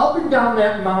walked up and down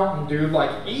that mountain, dude,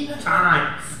 like 8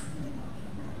 times.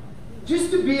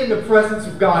 Just to be in the presence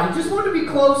of God. He just wanted to be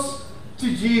close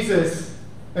to Jesus.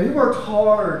 And he worked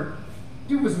hard.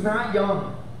 Dude was not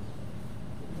young.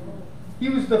 He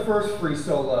was the first free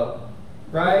solo,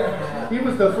 right? He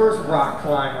was the first rock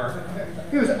climber.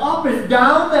 He was up and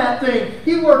down that thing.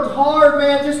 He worked hard,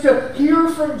 man, just to hear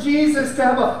from Jesus, to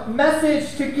have a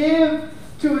message to give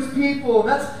to his people. And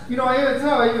that's, that's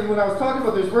how even when I was talking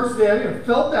about this verse today, I even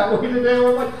felt that way today.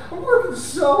 I'm like, I'm working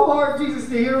so hard, Jesus,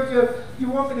 to hear what you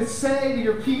want me to say to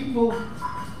your people.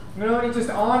 And he just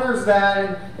honors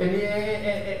that,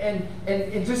 and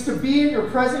just to be in your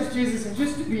presence, Jesus, and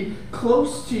just to be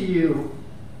close to you.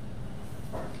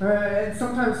 And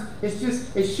sometimes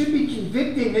it should be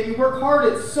convicting that you work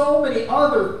hard at so many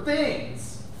other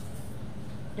things.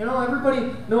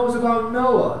 Everybody knows about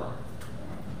Noah.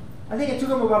 I think it took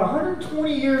him about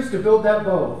 120 years to build that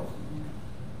boat.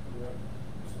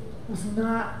 It was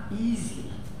not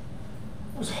easy.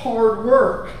 It was hard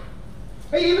work.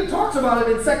 He even talks about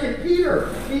it in 2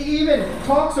 Peter. He even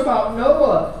talks about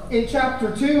Noah in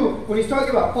chapter 2 when he's talking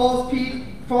about false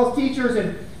teachers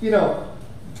and,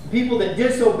 people that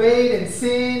disobeyed and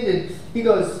sinned. And he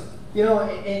goes,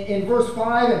 in verse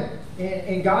 5,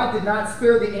 and God did not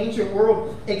spare the ancient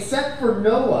world except for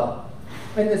Noah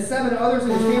and the 7 others in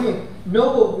his family.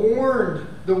 Noah warned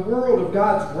the world of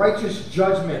God's righteous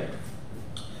judgment.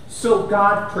 So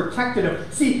God protected him.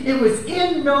 See, it was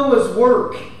in Noah's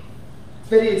work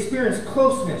that he experienced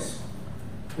closeness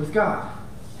with God.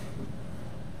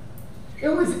 It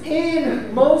was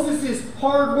in Moses'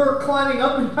 hard work climbing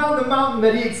up and down the mountain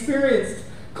that he experienced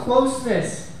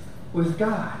closeness with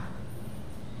God.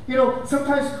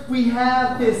 Sometimes we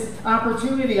have this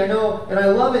opportunity. I know, and I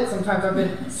love it sometimes. I've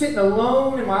been sitting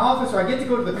alone in my office, or I get to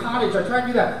go to the cottage. I try to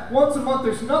do that once a month.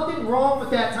 There's nothing wrong with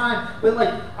that time. But,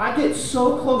 I get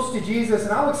so close to Jesus,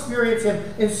 and I'll experience him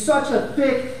in such a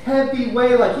thick, heavy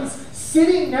way. Like, he's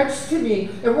sitting next to me,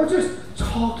 and we're just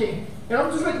talking. And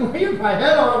I'm just laying my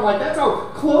head on him, that's how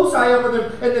close I am with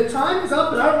him. And the time is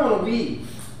up, and I don't want to leave.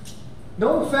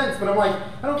 No offense, but I'm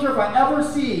I don't care if I ever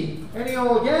see any of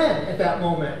you again at that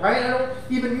moment, right? I don't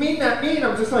even mean that mean.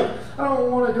 I'm just I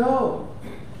don't want to go.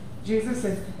 Jesus,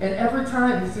 and every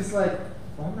time he's just well,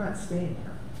 I'm not staying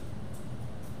here.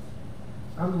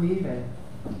 I'm leaving.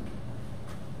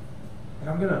 And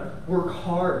I'm going to work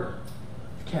hard,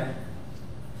 Ken,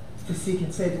 to seek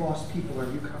and save lost people. Are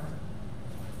you coming?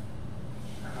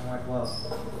 And I'm well,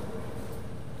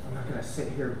 I'm not going to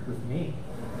sit here with me.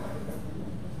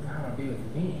 I want to be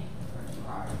with me.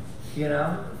 I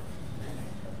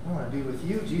want to be with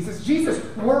you, Jesus. Jesus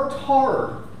worked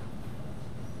hard.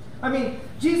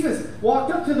 Jesus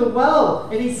walked up to the well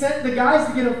and he sent the guys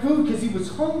to get him food because he was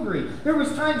hungry. There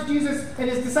was times Jesus and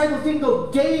his disciples didn't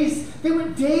go days. They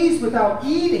went days without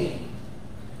eating.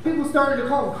 People started to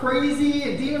call him crazy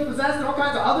and demon-possessed and all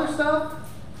kinds of other stuff.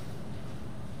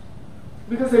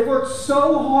 Because they worked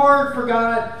so hard for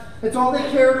God. It's all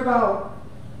they cared about.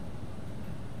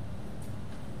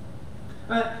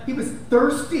 He was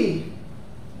thirsty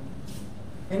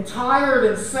and tired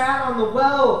and sat on the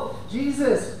well.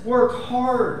 Jesus worked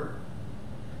hard.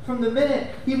 From the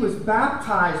minute he was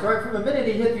baptized, right? From the minute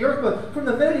he hit the earth, but from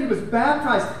the minute he was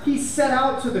baptized, he set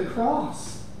out to the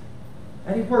cross.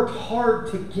 And he worked hard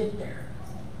to get there.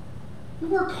 He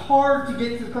worked hard to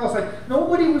get to the cross.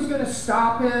 Nobody was going to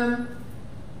stop him.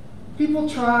 People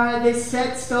tried. They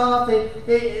said stuff.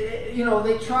 They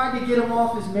tried to get him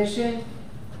off his mission.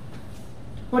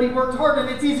 But he worked hard, and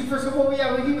it's easy for us to go,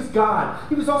 he was God.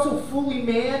 He was also fully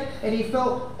man, and he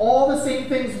felt all the same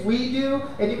things we do.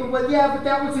 And you go, but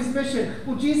that was his mission.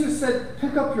 Well, Jesus said,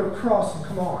 pick up your cross and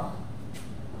come on.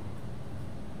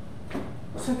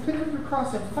 He said, pick up your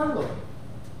cross and follow me.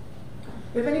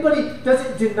 If anybody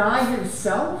doesn't deny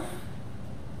himself,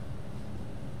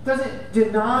 doesn't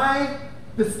deny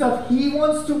the stuff he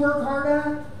wants to work hard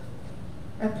at,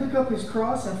 and pick up his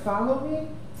cross and follow me?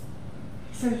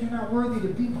 He said, you're not worthy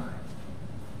to be mine.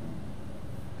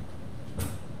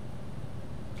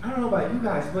 I don't know about you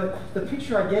guys, but the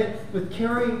picture I get with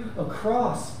carrying a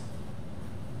cross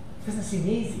doesn't seem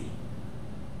easy.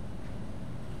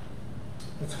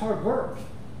 It's hard work.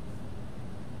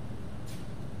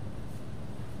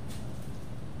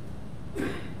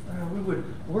 We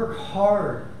would work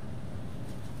hard.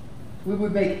 We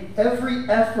would make every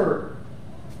effort.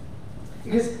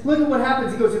 Because look at what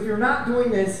happens. He goes, if you're not doing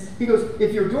this, he goes,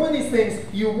 if you're doing these things,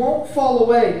 you won't fall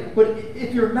away. But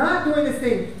if you're not doing this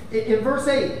thing, in verse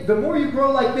 8, the more you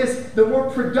grow like this, the more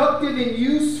productive and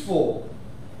useful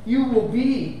you will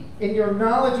be in your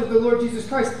knowledge of the Lord Jesus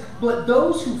Christ. But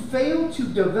those who fail to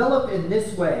develop in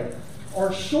this way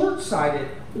are short-sighted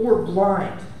or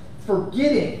blind,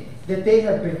 forgetting that they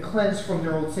have been cleansed from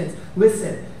their old sins.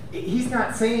 Listen, he's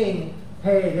not saying,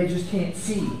 hey, they just can't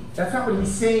see. That's not what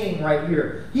he's saying right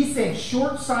here. He's saying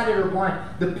short-sighted or blind.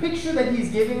 The picture that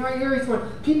he's giving right here, he's going,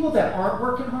 people that aren't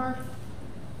working hard,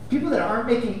 people that aren't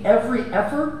making every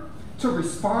effort to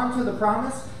respond to the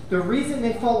promise, the reason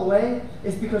they fall away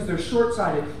is because they're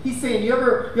short-sighted. He's saying, you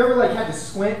ever like had to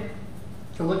squint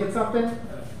to look at something?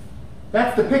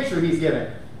 That's the picture he's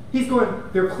giving. He's going,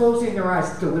 they're closing their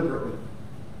eyes deliberately.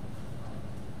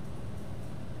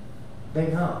 They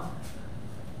know.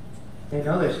 They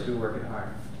know they should be working hard.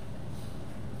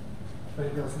 But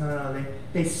he goes, no.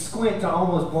 They squint to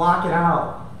almost block it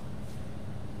out.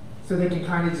 So they can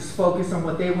kind of just focus on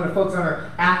what they want to focus on, or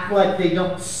act like they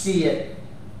don't see it.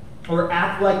 Or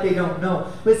act like they don't know.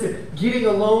 Listen, getting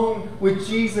alone with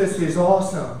Jesus is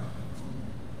awesome.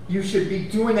 You should be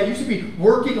doing that. You should be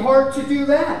working hard to do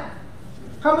that.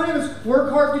 How many of us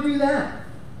work hard to do that?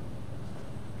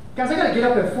 Guys, I got to get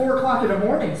up at 4 o'clock in the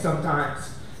morning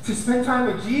sometimes to spend time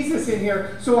with Jesus in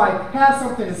here so I have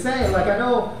something to say. Like, I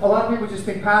know a lot of people just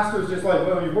think pastor's just like,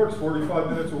 well, he works 45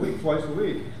 minutes a week, twice a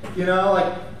week. You know,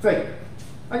 like, it's like,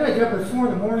 I got to get up at 4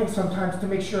 in the morning sometimes to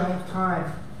make sure I have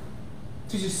time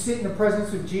to just sit in the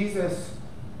presence of Jesus,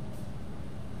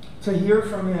 to hear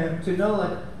from him, to know,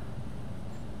 like,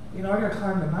 you know, I got to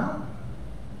climb the mountain.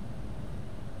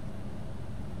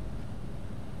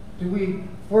 Do we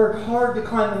work hard to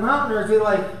climb the mountain, or is it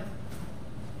like,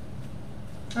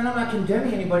 and I'm not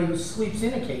condemning anybody who sleeps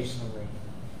in occasionally.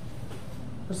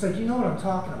 It's like, you know what I'm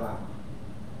talking about.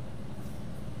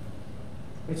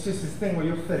 It's just this thing where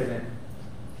you'll fit it in.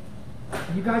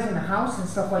 And you guys in the house and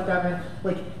stuff like that, man,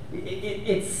 like,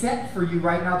 it's set for you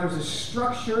right now. There's a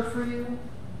structure for you.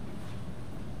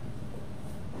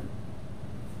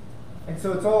 And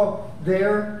so it's all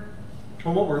there.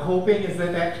 And what we're hoping is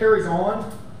that that carries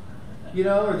on, you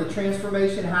know, or the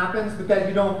transformation happens, but that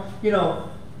you don't, you know,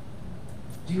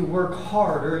 do you work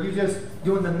hard, or are you just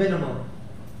doing the minimum?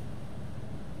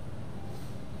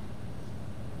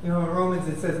 You know, in Romans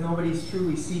it says nobody's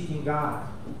truly seeking God.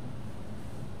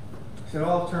 He said,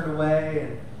 all turned away,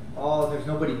 and there's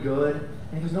nobody good.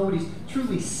 And he goes, nobody's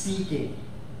truly seeking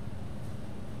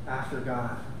after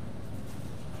God.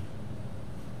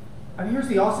 I mean, here's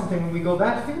the awesome thing. When we go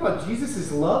back, think about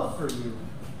Jesus' love for you.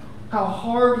 How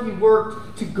hard he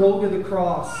worked to go to the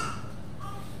cross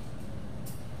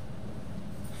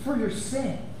for your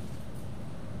sin,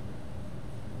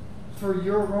 for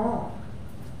your wrong.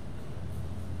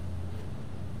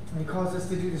 And he calls us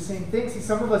to do the same thing. See,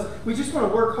 some of us, we just want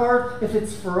to work hard if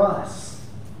it's for us.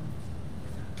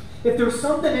 If there's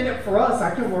something in it for us,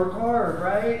 I can work hard,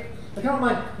 right? Like, I don't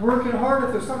mind working hard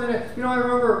if there's something in it. You know, I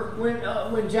remember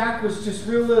when Jack was just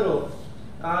real little.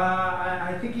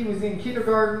 I think he was in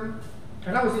kindergarten,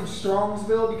 and I was in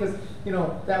Strongsville because, you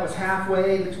know, that was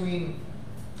halfway between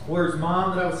where his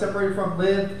mom that I was separated from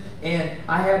lived, and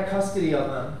I had custody of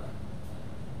him.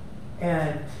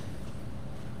 And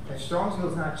Strongsville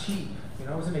is not cheap. You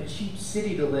know, it wasn't a cheap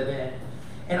city to live in.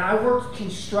 And I worked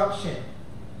construction,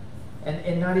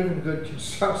 and not even good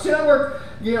construction. I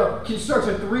worked, you know,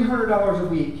 construction, $300 a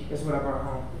week is what I brought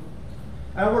home.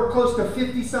 And I worked close to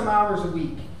 50-some hours a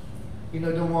week, you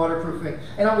know, doing waterproofing.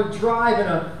 And I would drive in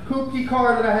a hoopty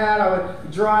car that I had. I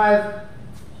would drive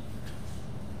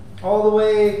all the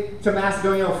way to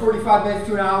Macedonia, 45 minutes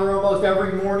to an hour almost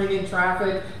every morning in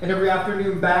traffic, and every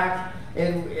afternoon back.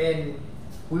 And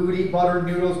we would eat buttered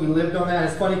noodles. We lived on that.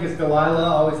 It's funny because Delilah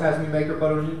always has me make her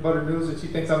buttered noodles, and she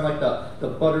thinks I'm like the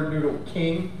buttered noodle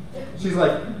king. She's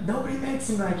like, nobody makes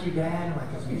them like you, Dad. I'm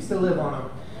like, because we used to live on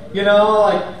them. You know,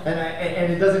 like,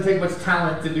 and it doesn't take much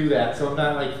talent to do that. So I'm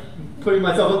not like putting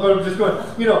myself up, but I'm just going,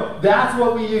 you know, that's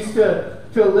what we used to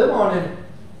live on.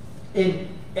 And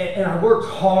I worked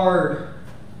hard.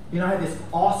 You know, I had this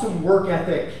awesome work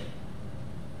ethic.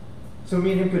 So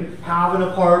me and him could have an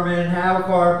apartment, have a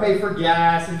car, pay for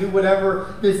gas, and do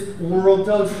whatever this world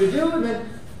tells you to do. And then,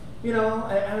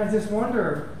 and I just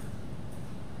wonder,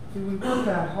 do we work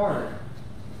that hard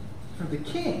for the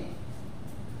King?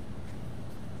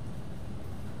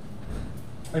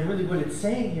 And really what it's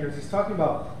saying here is he's talking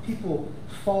about people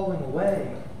falling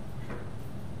away.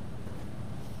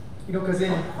 Because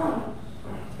in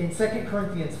 2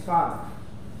 Corinthians 5,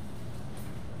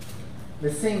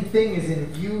 the same thing is in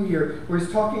view here, where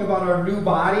he's talking about our new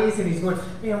bodies, and he's going,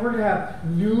 man, we're going to have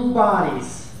new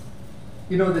bodies.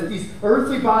 That these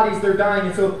earthly bodies, they're dying,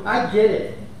 and so I get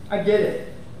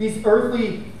it. These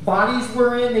earthly bodies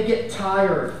we're in, they get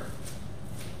tired,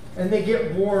 and they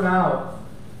get worn out.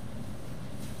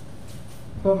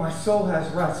 But my soul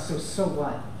has rest, so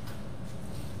what?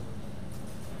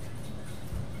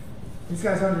 These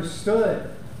guys understood.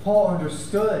 Paul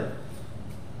understood.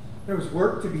 There was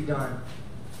work to be done.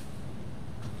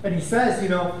 And he says,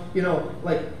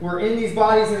 like we're in these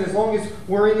bodies, and as long as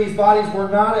we're in these bodies,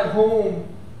 we're not at home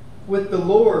with the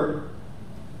Lord.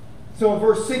 So in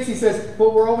verse 6 he says,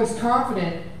 but we're always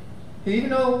confident that even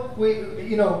though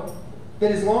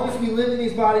that as long as we live in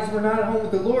these bodies, we're not at home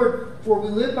with the Lord, for we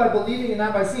live by believing and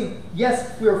not by seeing.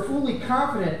 Yes, we are fully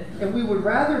confident, and we would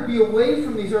rather be away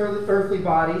from these earthly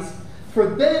bodies, for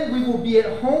then we will be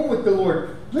at home with the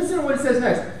Lord. Listen to what it says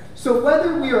next. So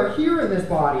whether we are here in this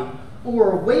body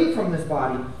or away from this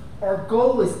body, our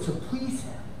goal is to please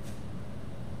Him.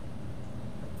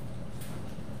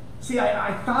 See,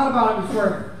 I thought about it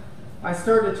before I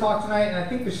started to talk tonight, and I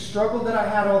think the struggle that I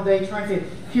had all day trying to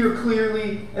hear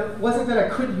clearly, it wasn't that I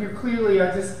couldn't hear clearly,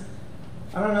 I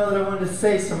don't know that I wanted to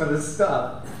say some of this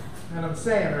stuff that I'm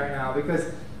saying right now, because,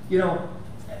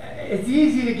 it's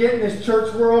easy to get in this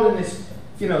church world and this,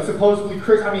 supposedly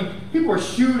Christian. People are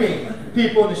shooting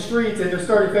people in the streets, and they're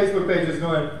starting Facebook pages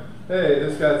going, hey,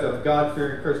 this guy's a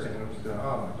God-fearing Christian. And I'm just going,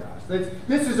 oh my gosh.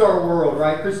 This is our world,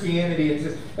 right? Christianity, it's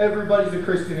just, everybody's a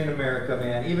Christian in America,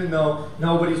 man, even though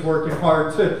nobody's working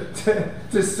hard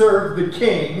to serve the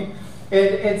King.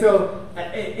 And so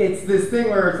it's this thing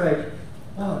where it's like,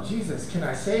 oh, Jesus, can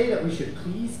I say that we should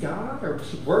please God, or we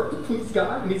should work to please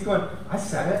God? And he's going, I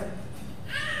said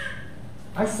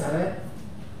it.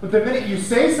 But the minute you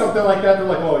say something like that, they're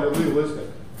like, oh, you're legalistic.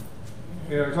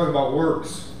 You're talking about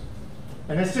works.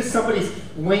 And it's just somebody's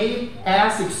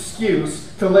lame-ass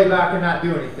excuse to lay back and not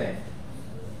do anything.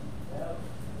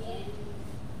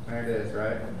 There it is,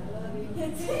 right?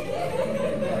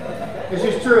 It's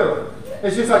just true.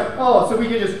 It's just like, oh, so we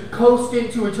can just coast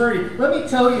into eternity. Let me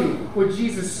tell you what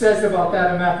Jesus says about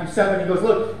that in Matthew 7. He goes,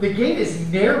 look, the gate is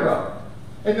narrow,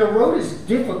 and the road is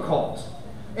difficult,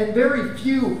 and very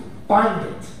few find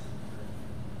it.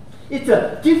 It's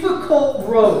a difficult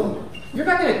road. You're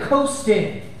not going to coast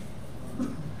in.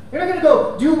 You're not going to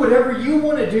go do whatever you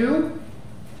want to do,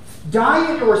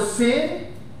 die in your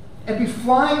sin, and be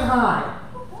flying high.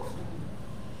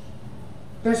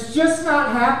 That's just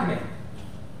not happening.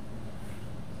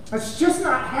 That's just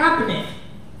not happening.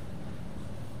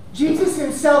 Jesus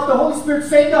himself, the Holy Spirit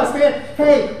saying to us, man,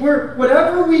 hey,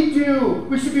 whatever we do,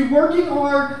 we should be working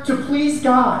hard to please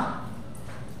God.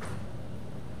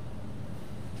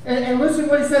 And listen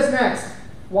what he says next.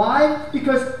 Why?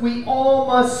 Because we all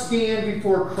must stand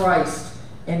before Christ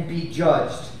and be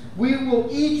judged. We will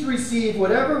each receive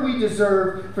whatever we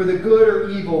deserve for the good or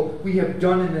evil we have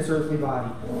done in this earthly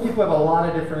body. People have a lot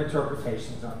of different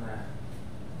interpretations on that.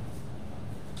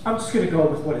 I'm just going to go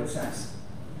with what it says.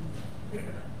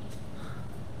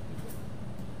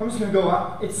 I'm just going to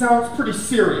go, it sounds pretty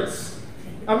serious.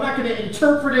 I'm not going to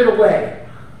interpret it away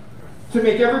to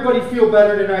make everybody feel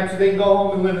better tonight so they can go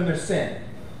home and live in their sin.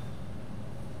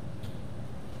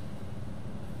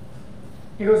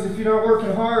 He goes, if you're not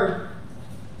working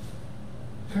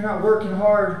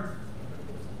hard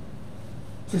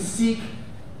to seek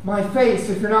my face,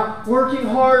 if you're not working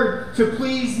hard to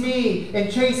please me and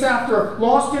chase after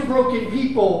lost and broken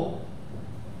people,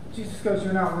 Jesus goes,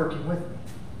 you're not working with me.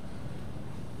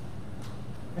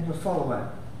 And you'll fall away.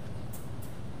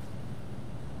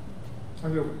 Or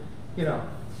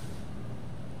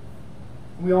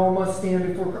we all must stand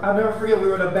before Christ. I'll never forget, we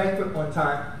were at a banquet one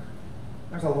time.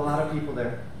 There's a lot of people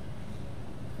there.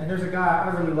 And there's a guy,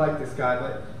 I really like this guy,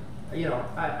 but,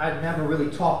 I'd never really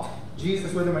talked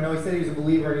Jesus with him. I know he said he was a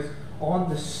believer, and he's on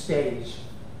the stage.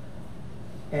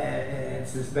 And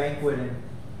it's this banquet, and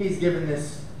he's given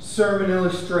this sermon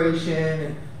illustration,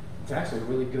 and it's actually a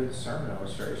really good sermon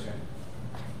illustration.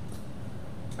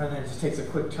 And then it just takes a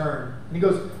quick turn. And he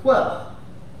goes, well,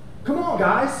 come on,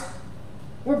 guys.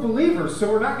 We're believers,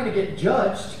 so we're not going to get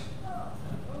judged.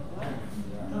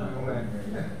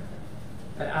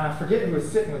 And I forget who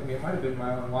was sitting with me. It might have been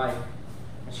my own wife.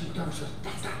 And she looked over and she goes,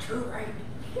 "That's not true, right?"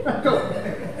 I go,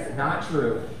 "It's not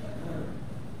true.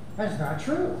 That's not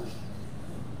true."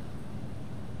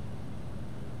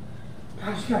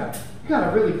 Gosh, you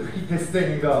gotta really read this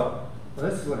thing and go, "Well,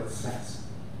 this is what it says.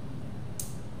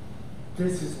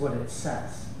 This is what it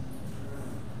says."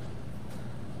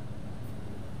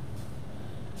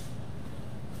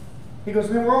 He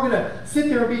goes, "Man, we're all going to sit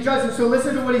there and be judged." And so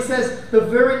listen to what he says, the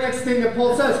very next thing that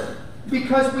Paul says.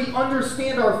 "Because we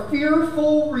understand our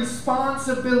fearful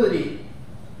responsibility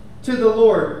to the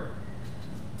Lord,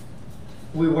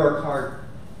 we work hard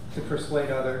to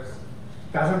persuade others."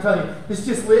 Guys, I'm telling you, this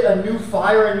just lit a new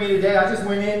fire in me today. I just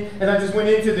went in, and I just went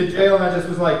into the jail, and I just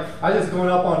was like, I just going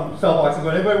up on cell box and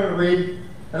going, "Anybody want to read?"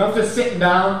 And I'm just sitting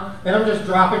down, and I'm just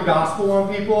dropping gospel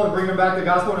on people and bringing back the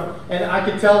gospel. And I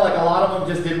could tell like a lot of them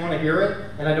just didn't want to hear it,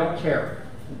 and I don't care.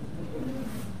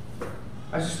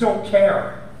 I just don't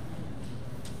care.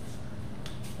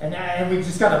 And we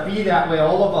just got to be that way,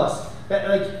 all of us.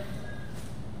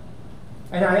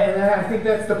 And I think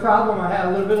that's the problem I have,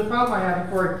 a little bit of the problem I have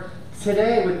for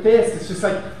today with this. It's just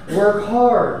like, work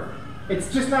hard.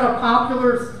 It's just not a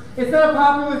popular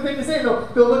thing to say. They'll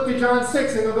look to John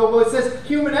 6 and they'll go, "Well, it says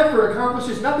human effort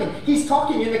accomplishes nothing." He's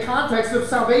talking in the context of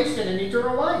salvation and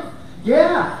eternal life.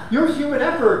 Yeah, your human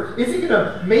effort isn't going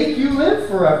to make you live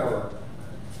forever.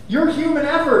 Your human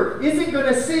effort isn't going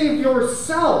to save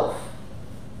yourself.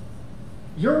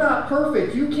 You're not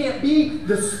perfect. You can't be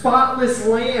the spotless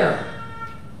lamb,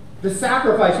 the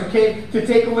sacrifice who came to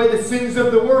take away the sins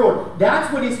of the world.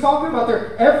 That's what he's talking about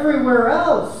there. Everywhere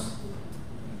else.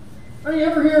 I mean, you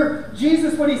ever hear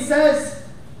Jesus, what he says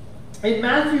in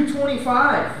Matthew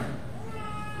 25?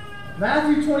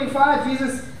 Matthew 25,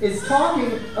 Jesus is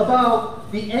talking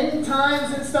about the end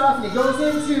times and stuff, and he goes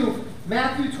into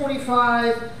Matthew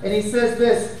 25, and he says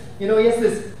this, he has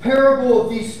this parable of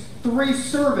these three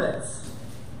servants.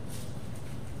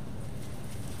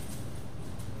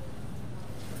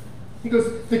 He goes,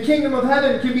 "The kingdom of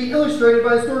heaven can be illustrated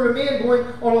by the story of a man going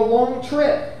on a long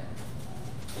trip."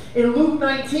 In Luke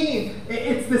 19,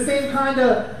 it's the same kind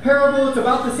of parable. It's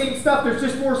about the same stuff. There's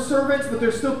just more servants, but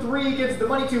there's still three he gives the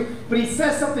money to. But he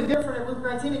says something different in Luke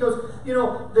 19. He goes,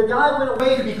 the guy went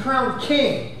away to be crowned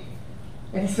king.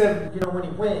 And he said, when he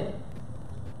went,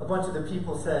 a bunch of the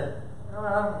people said, "No,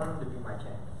 I don't want him to be my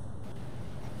king."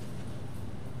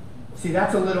 See,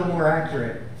 that's a little more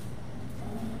accurate.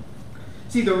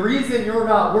 See, the reason you're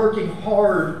not working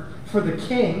hard for the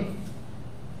king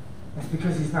is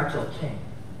because he's not your king.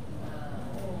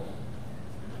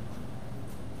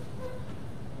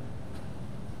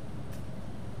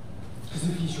 Because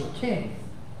if he's your king,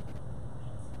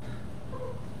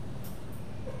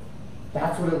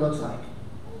 that's what it looks like.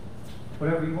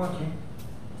 Whatever you want, king.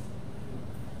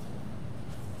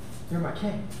 You're my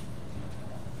king.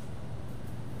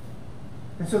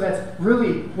 And so that's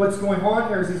really what's going on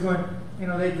here is he's going,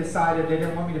 they decided they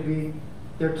didn't want me to be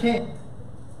their king.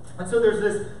 And so there's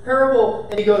this parable,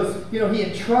 and he goes, he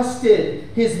entrusted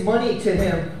his money to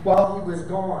him while he was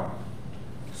gone.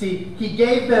 See, he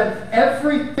gave them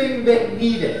everything they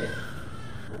needed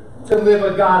to live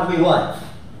a godly life.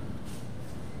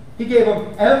 He gave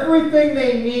them everything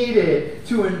they needed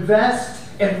to invest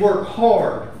and work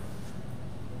hard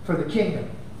for the kingdom.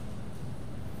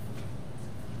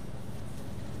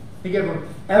 He gave them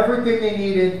everything they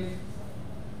needed.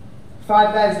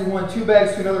 5 bags to one, 2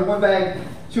 bags to another, 1 bag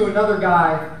to another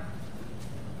guy.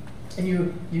 And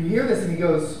you hear this and he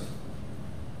goes,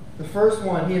 the first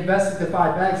one, he invested the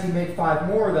 5 bags, he made 5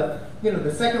 more.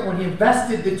 The second one, he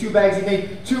invested the 2 bags, he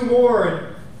made 2 more.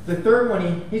 And the third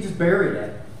one, he just buried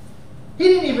it. He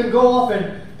didn't even go off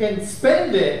and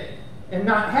spend it and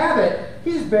not have it.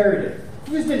 He just buried it.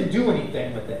 He just didn't do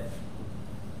anything with it.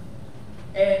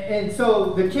 And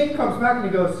so the king comes back and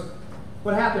he goes,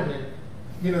 "What happened?"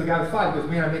 And the guy with 5 goes,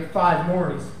 "Man, I made 5 more."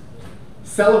 And he's,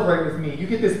 "Celebrate with me." You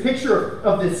get this picture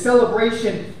of this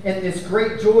celebration and this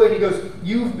great joy. And he goes,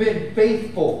 "You've been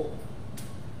faithful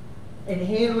in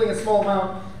handling a small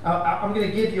amount. I'm going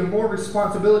to give you more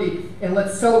responsibility, and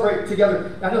let's celebrate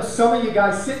together." I know some of you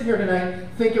guys sitting here tonight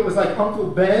think it was like Uncle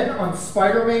Ben on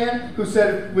Spider-Man who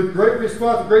said, "With great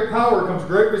power comes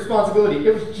great responsibility."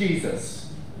 It was Jesus.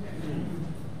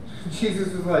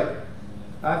 Jesus was like,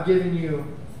 "I've given you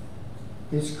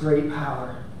this great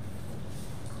power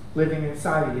living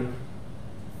inside of you,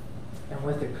 and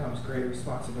with it comes great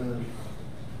responsibility."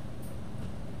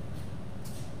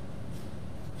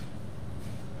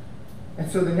 And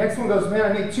so the next one goes, "Man,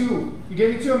 I made 2. You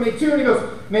gave me 2, I made 2. And he goes,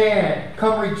 "Man,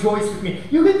 come rejoice with me."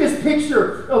 You get this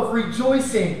picture of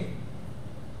rejoicing.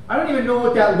 I don't even know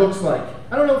what that looks like.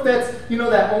 I don't know if that's, you know,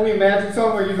 that Only Imagine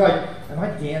song where you're like, am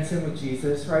I dancing with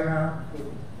Jesus right now?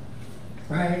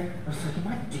 Right? I was like, am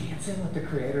I dancing with the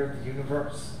creator of the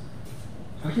universe?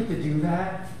 Do I get to do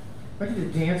that? Do I get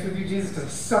to dance with you, Jesus? Because I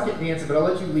suck at dancing, but I'll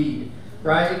let you lead.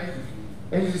 Right?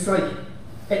 And you're just like,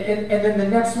 and then the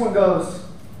next one goes,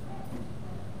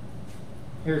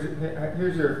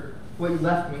 here's your, what you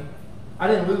left me. I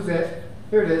didn't lose it.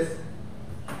 Here it is.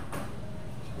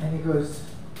 And he goes,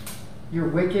 you're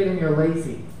wicked and you're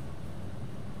lazy.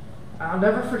 I'll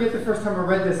never forget the first time I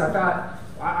read this.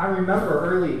 I remember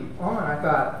early on, I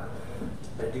thought,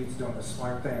 that dude's doing the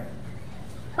smart thing.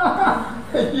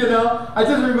 You know, I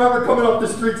just remember coming off the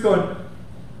streets going,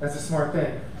 that's a smart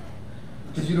thing.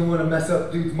 Because you don't want to mess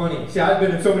up dude's money. See, I've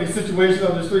been in so many situations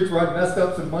on the streets where I've messed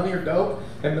up some money or dope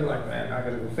and been like, man, I got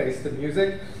to go face the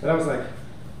music. And I was like,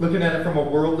 looking at it from a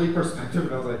worldly perspective,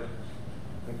 and I was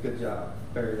like, good job.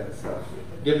 Bury that stuff.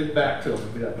 Give it back to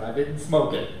him. I didn't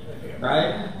smoke it.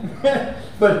 Right?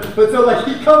 but so like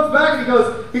he comes back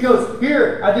and he goes,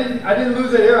 here, I didn't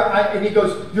lose it here. And he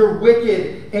goes, you're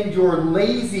wicked and you're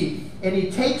lazy. And he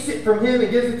takes it from him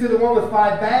and gives it to the one with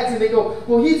 5 bags. And they go,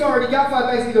 well, he's already got 5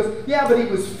 bags. And he goes, yeah, but he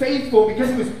was faithful. Because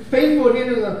he was faithful and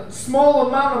in a small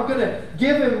amount, I'm going to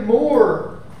give him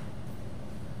more.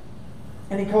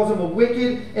 And he calls him a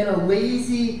wicked and a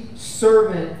lazy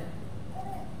servant.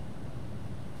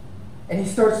 And he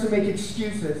starts to make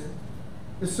excuses.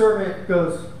 The servant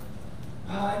goes,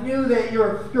 oh, I knew that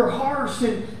you're harsh,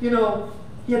 and, you know,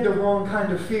 he had the wrong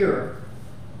kind of fear.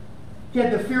 He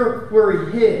had the fear where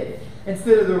he hid,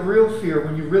 instead of the real fear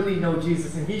when you really know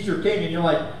Jesus and he's your king, and you're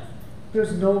like,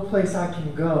 there's no place I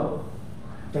can go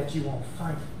that you won't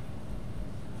find me.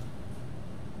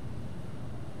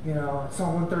 You know, in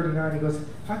Psalm 139, he goes,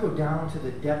 if I go down to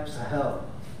the depths of hell,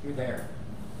 you're there.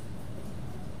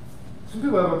 Some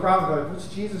people have a problem going, what's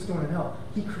Jesus doing in hell?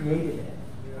 He created it.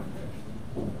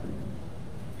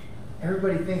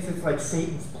 Everybody thinks it's like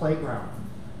Satan's playground.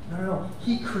 No.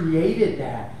 He created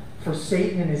that for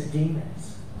Satan and his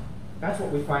demons. That's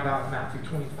what we find out in Matthew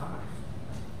 25.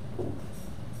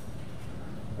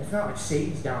 It's not like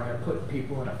Satan's down there putting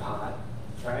people in a pot,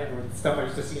 right? Or stuff I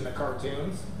used to see in the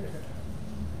cartoons.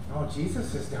 No,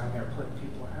 Jesus is down there putting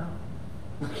people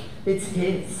out. It's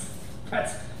his.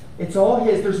 It's all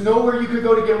his. There's nowhere you could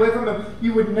go to get away from him.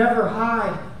 You would never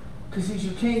hide because he's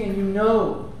your king, and you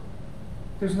know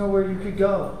there's nowhere you could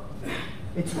go.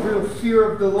 It's real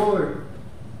fear of the Lord.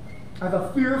 I have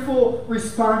a fearful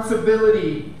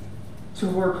responsibility to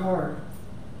work hard,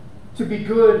 to be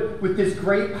good with this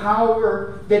great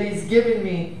power that he's given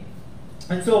me.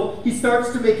 And so he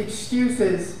starts to make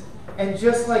excuses, and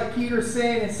just like Peter's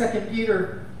saying in 2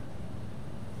 Peter,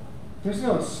 there's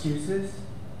no excuses.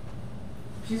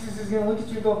 Jesus is going to look at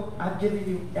you and go, I've given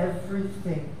you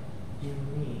everything you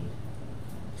need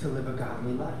to live a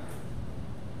godly life.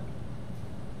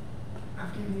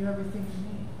 I've given you everything you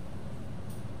need.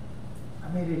 I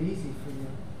made it easy for you.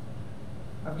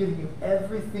 I've given you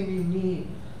everything you need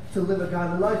to live a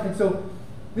godly life. And so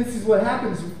this is what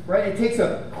happens, right? It takes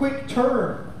a quick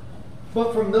turn.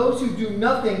 But from those who do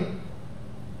nothing,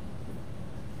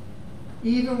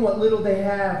 even what little they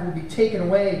have will be taken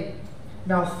away.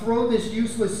 Now throw this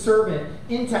useless servant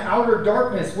into outer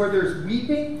darkness where there's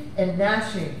weeping and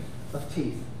gnashing of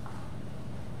teeth.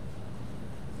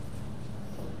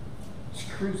 Just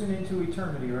cruising into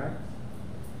eternity, right?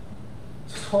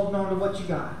 Just holding on to what you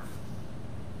got.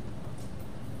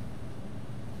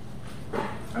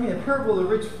 I mean, the parable of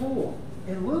the rich fool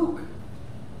in Luke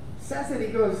says it. He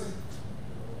goes,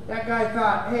 that guy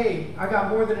thought, hey, I got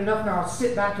more than enough now. I'll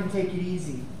sit back and take it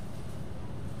easy.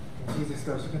 And Jesus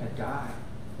goes, you're going to die.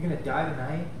 You're going to die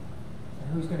tonight.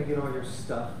 And who's going to get all your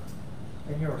stuff?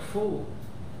 And you're a fool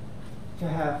to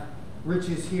have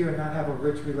riches here and not have a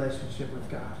rich relationship with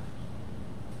God.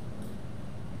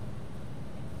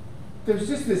 There's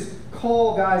just this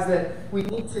call, guys, that we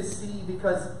need to see,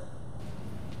 because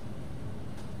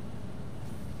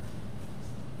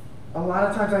a lot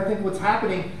of times I think what's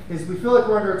happening is we feel like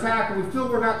we're under attack, and we feel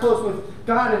we're not close with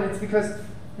God, and it's because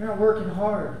you're not working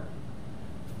hard.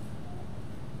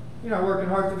 You're not working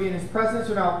hard to be in his presence.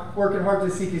 You're not working hard to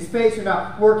seek his face. You're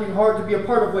not working hard to be a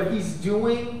part of what he's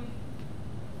doing.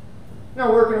 You're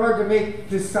not working hard to make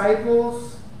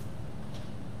disciples.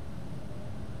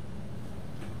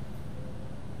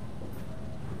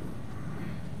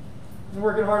 You're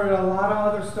working hard at a lot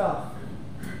of other stuff,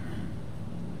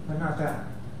 but not that.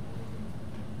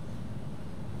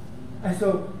 And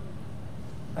so,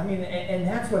 I mean, and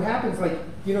that's what happens, like,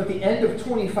 you know, at the end of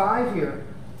 25 here,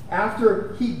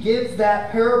 after he gives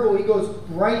that parable, he goes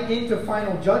right into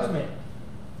final judgment.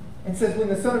 And says, when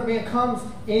the Son of Man comes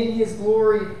in his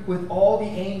glory with all the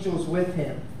angels with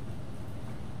him,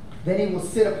 then he will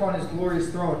sit upon his glorious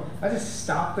throne. I just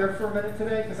stopped there for a minute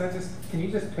today because can you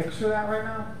just picture that right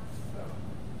now?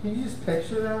 Can you just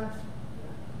picture that?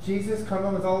 Jesus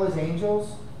coming with all his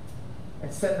angels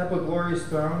and setting up a glorious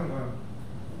throne and going,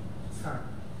 it's time.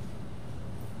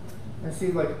 And see,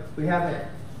 like, we haven't,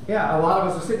 a lot of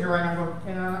us are sitting here right now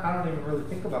going, I don't even really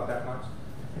think about that much.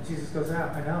 And Jesus goes,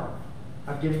 I know.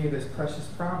 I've given you this precious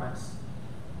promise.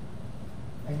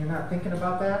 And you're not thinking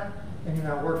about that, and you're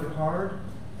not working hard,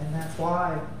 and that's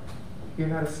why you're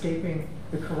not escaping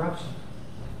the corruption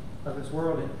of this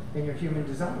world and your human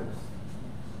desires.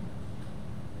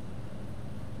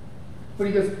 But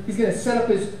he goes, he's going to set up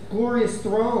his glorious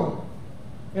throne,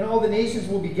 and all the nations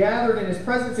will be gathered in his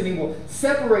presence, and he will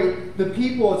separate the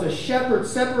people as a shepherd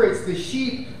separates the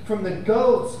sheep from the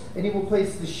goats, and he will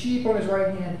place the sheep on his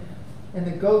right hand and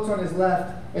the goats on his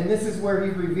left. And this is where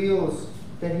he reveals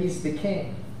that he's the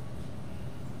king.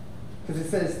 Because it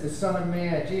says the Son of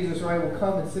Man, Jesus, right, will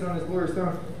come and sit on his glorious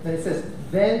throne. Then it says,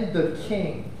 then the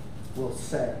king will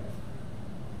say.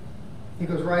 He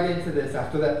goes right into this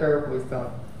after that parable is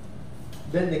done.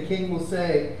 Then the king will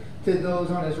say to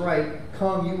those on his right,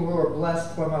 come, you who are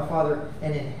blessed by my Father,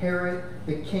 and inherit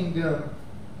the kingdom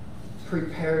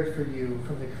prepared for you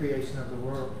from the creation of the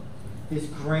world. This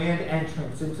grand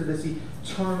entrance into this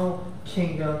eternal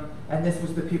kingdom. And this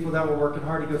was the people that were working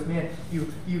hard. He goes, man, you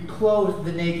clothed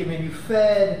the naked man, you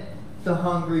fed the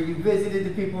hungry, you visited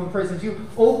the people in prisons, you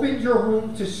opened your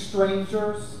home to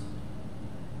strangers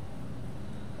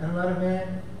and let them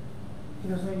in. He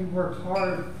goes, man, you worked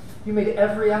hard. You made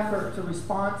every effort to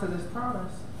respond to this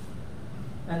promise.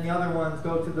 And the other ones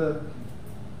go to the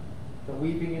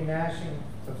weeping and gnashing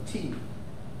of teeth.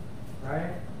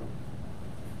 Right?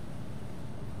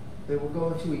 They will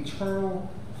go into eternal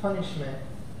punishment,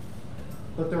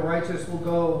 but the righteous will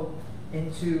go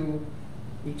into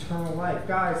eternal life.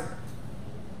 Guys,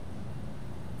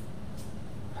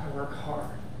 I work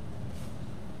hard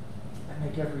and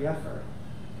make every effort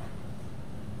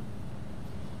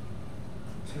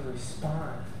to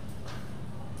respond to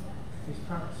these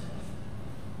promises.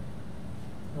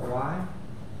 You know why?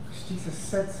 Because Jesus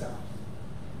said so.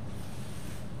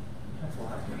 That's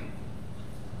why.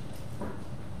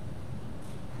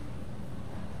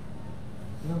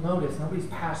 You'll notice nobody's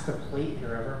passed a plate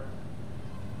here ever.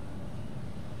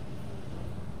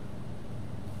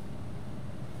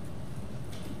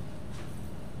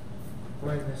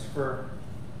 We're in this for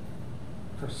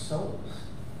souls,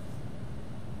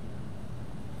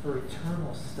 for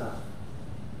eternal stuff.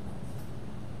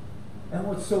 And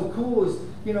what's so cool is,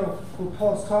 what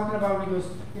Paul's talking about when he goes,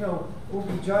 we'll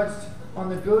be judged on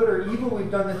the good or evil we've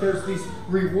done, that there's these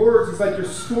rewards. It's like you're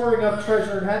storing up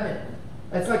treasure in heaven.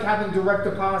 It's like having direct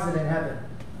deposit in heaven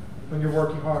when you're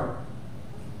working hard.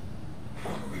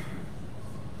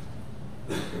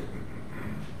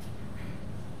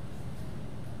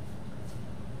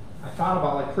 I thought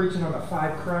about preaching on the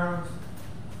 5 crowns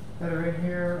that are in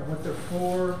here and what they're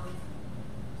for.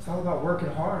 It's all about working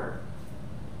hard.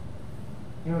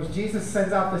 As Jesus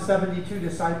sends out the 72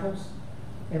 disciples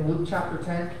in Luke chapter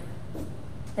 10,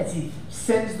 as he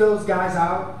sends those guys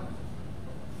out,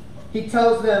 he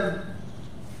tells them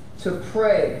to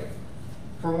pray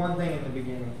for one thing in the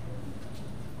beginning.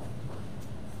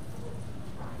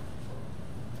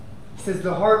 He says,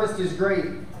 the harvest is great,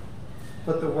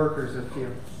 but the workers are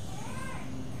few.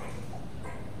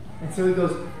 And so he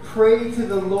goes, pray to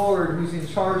the Lord who's in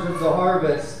charge of the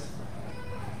harvest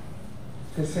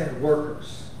to send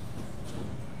workers.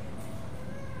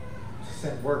 To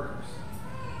send workers.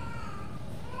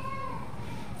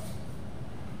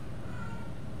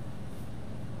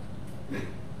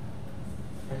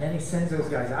 And then he sends those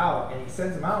guys out, and he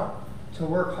sends them out to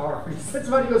work hard. He sends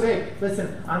them out, he goes, hey,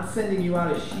 listen, I'm sending you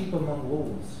out as sheep among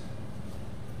wolves.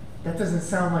 That doesn't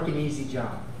sound like an easy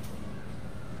job.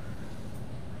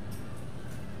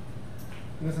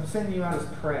 He goes, I'm sending you out as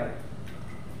prey.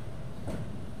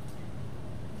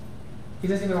 He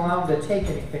doesn't even allow them to take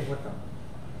anything with them.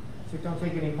 So don't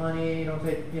take any money, don't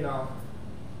take, don't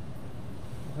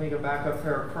take a backup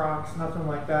pair of Crocs, nothing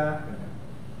like that.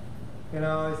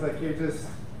 It's like you're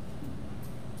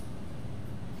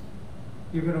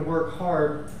going to work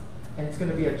hard, and it's going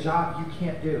to be a job you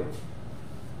can't do.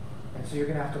 And so you're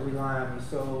going to have to rely on me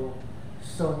so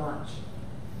much.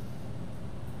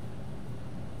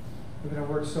 You're going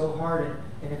to work so hard,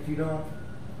 and if you don't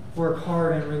work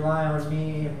hard and rely on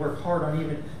me and work hard on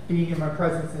even being in my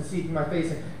presence and seeking my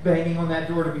face and banging on that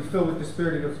door to be filled with the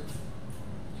Spirit, he goes,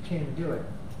 you can't even do it.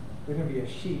 You're going to be a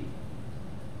sheep.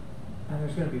 And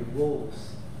there's going to be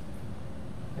wolves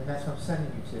And that's what I'm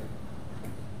sending you to.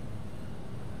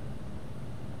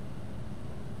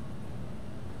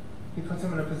 He puts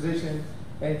them in a position,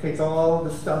 and he takes all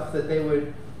the stuff that they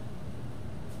would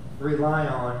rely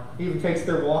on. He even takes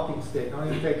their walking stick. Don't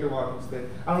even take your walking stick.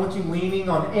 I don't want you leaning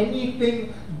on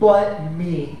anything but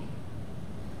me.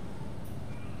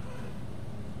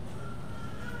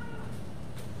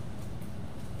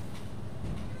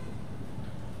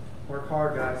 Work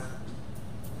hard, guys.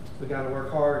 We got to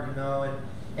work hard, you know,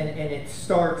 and it's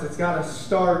got to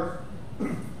start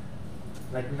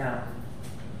like now.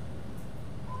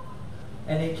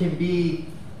 And it can be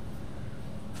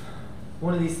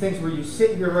one of these things where you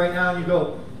sit here right now and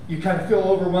you kind of feel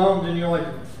overwhelmed and you're like,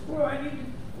 what do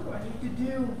I need to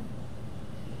do?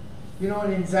 You know,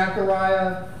 and in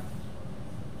Zechariah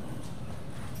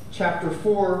chapter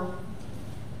 4,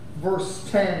 verse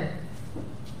 10,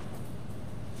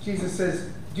 Jesus says,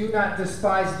 do not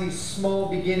despise these small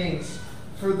beginnings,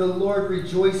 for the Lord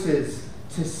rejoices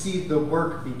to see the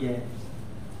work begin.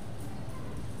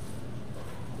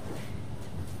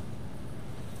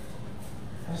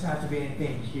 It doesn't have to be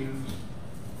anything huge.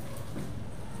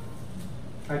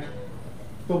 But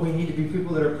we need to be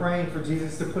people that are praying for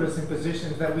Jesus to put us in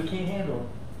positions that we can't handle.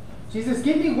 Jesus,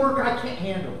 give me work I can't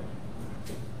handle.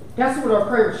 That's what our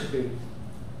prayer should be.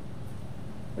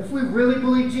 If we really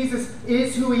believe Jesus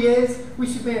is who he is, we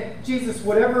should be, Jesus,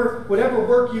 whatever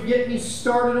work you get me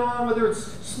started on, whether it's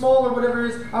small or whatever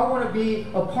it is, I want to be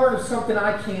a part of something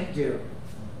I can't do.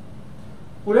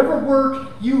 Whatever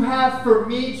work you have for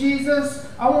me, Jesus,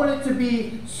 I want it to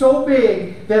be so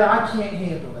big that I can't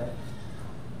handle it.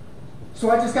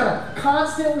 So I just got to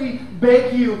constantly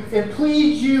beg you and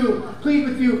plead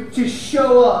with you to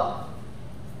show up.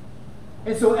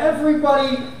 And so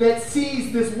everybody that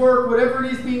sees this work, whatever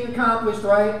it is being accomplished,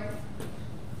 right,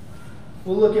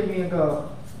 will look at me and go,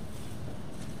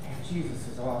 man, Jesus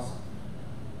is awesome.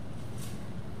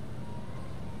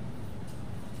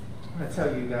 I'm going to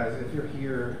tell you guys, if you're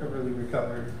here, really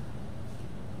recovered,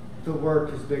 the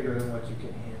work is bigger than what you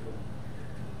can handle.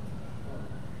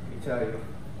 Let me tell you.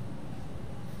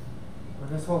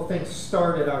 When this whole thing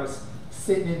started, I was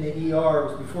sitting in the ER. It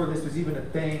was before this was even a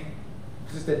thing.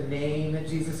 Just a name that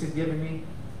Jesus had given me.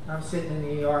 I'm sitting in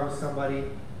the ER with somebody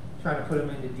trying to put him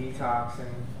into detox, and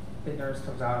the nurse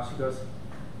comes out and she goes,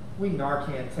 we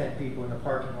Narcan 10 people in the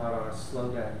parking lot on a slow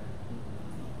day.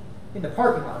 In the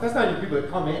parking lot. That's not even people that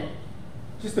come in.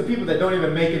 Just the people that don't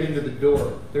even make it into the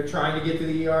door. They're trying to get to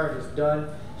the ER and it's done.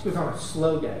 She goes on a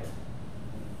slow day.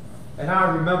 And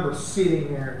I remember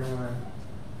sitting there going,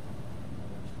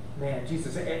 man,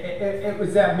 Jesus, it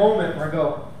was that moment where I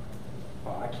go,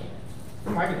 oh, I can't.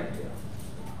 What am I going to do?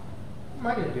 What am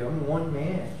I going to do? I'm one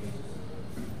man, Jesus.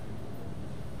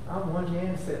 I'm one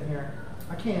man sitting here.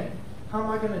 I can't. How am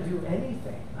I going to do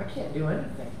anything? I can't do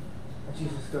anything. And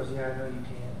Jesus goes, yeah, I know you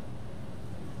can.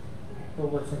 But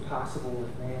what's impossible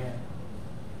with man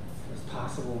is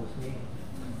possible with me.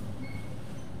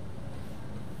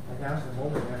 And now's the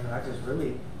moment, man, I just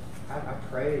really, I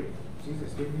prayed,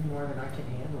 Jesus, give me more than I can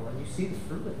handle. And you see the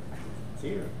fruit of it. It's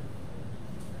here.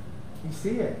 You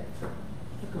see it.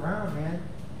 Look around, man.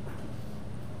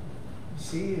 You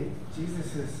see it.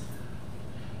 Jesus is.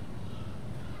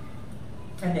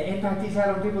 And the impact he's had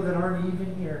on people that aren't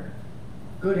even here.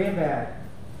 Good and bad.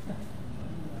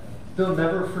 They'll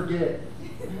never forget.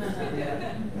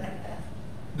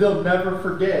 They'll never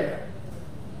forget.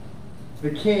 The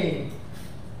King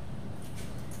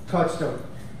touched them.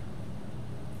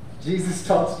 Jesus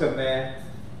touched them, man.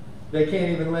 They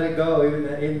can't even let it go,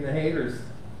 even the haters.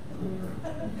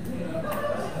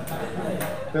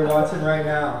 They're watching right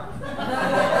now.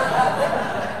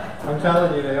 I'm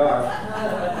telling you, they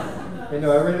are. They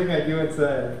know everything I do and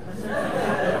say.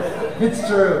 It's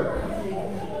true.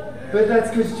 But that's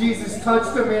because Jesus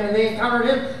touched them, man, and they encountered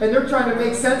him, and they're trying to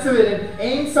make sense of it and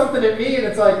aim something at me, and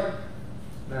it's like,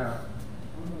 no.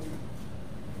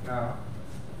 No.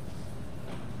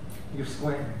 You're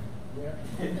squinting.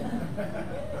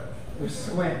 You're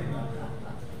squinting.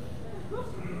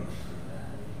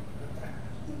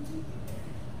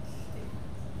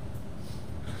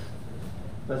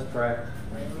 Let's pray.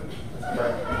 Let's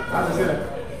pray. I'm just going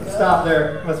to stop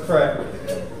there. Let's pray.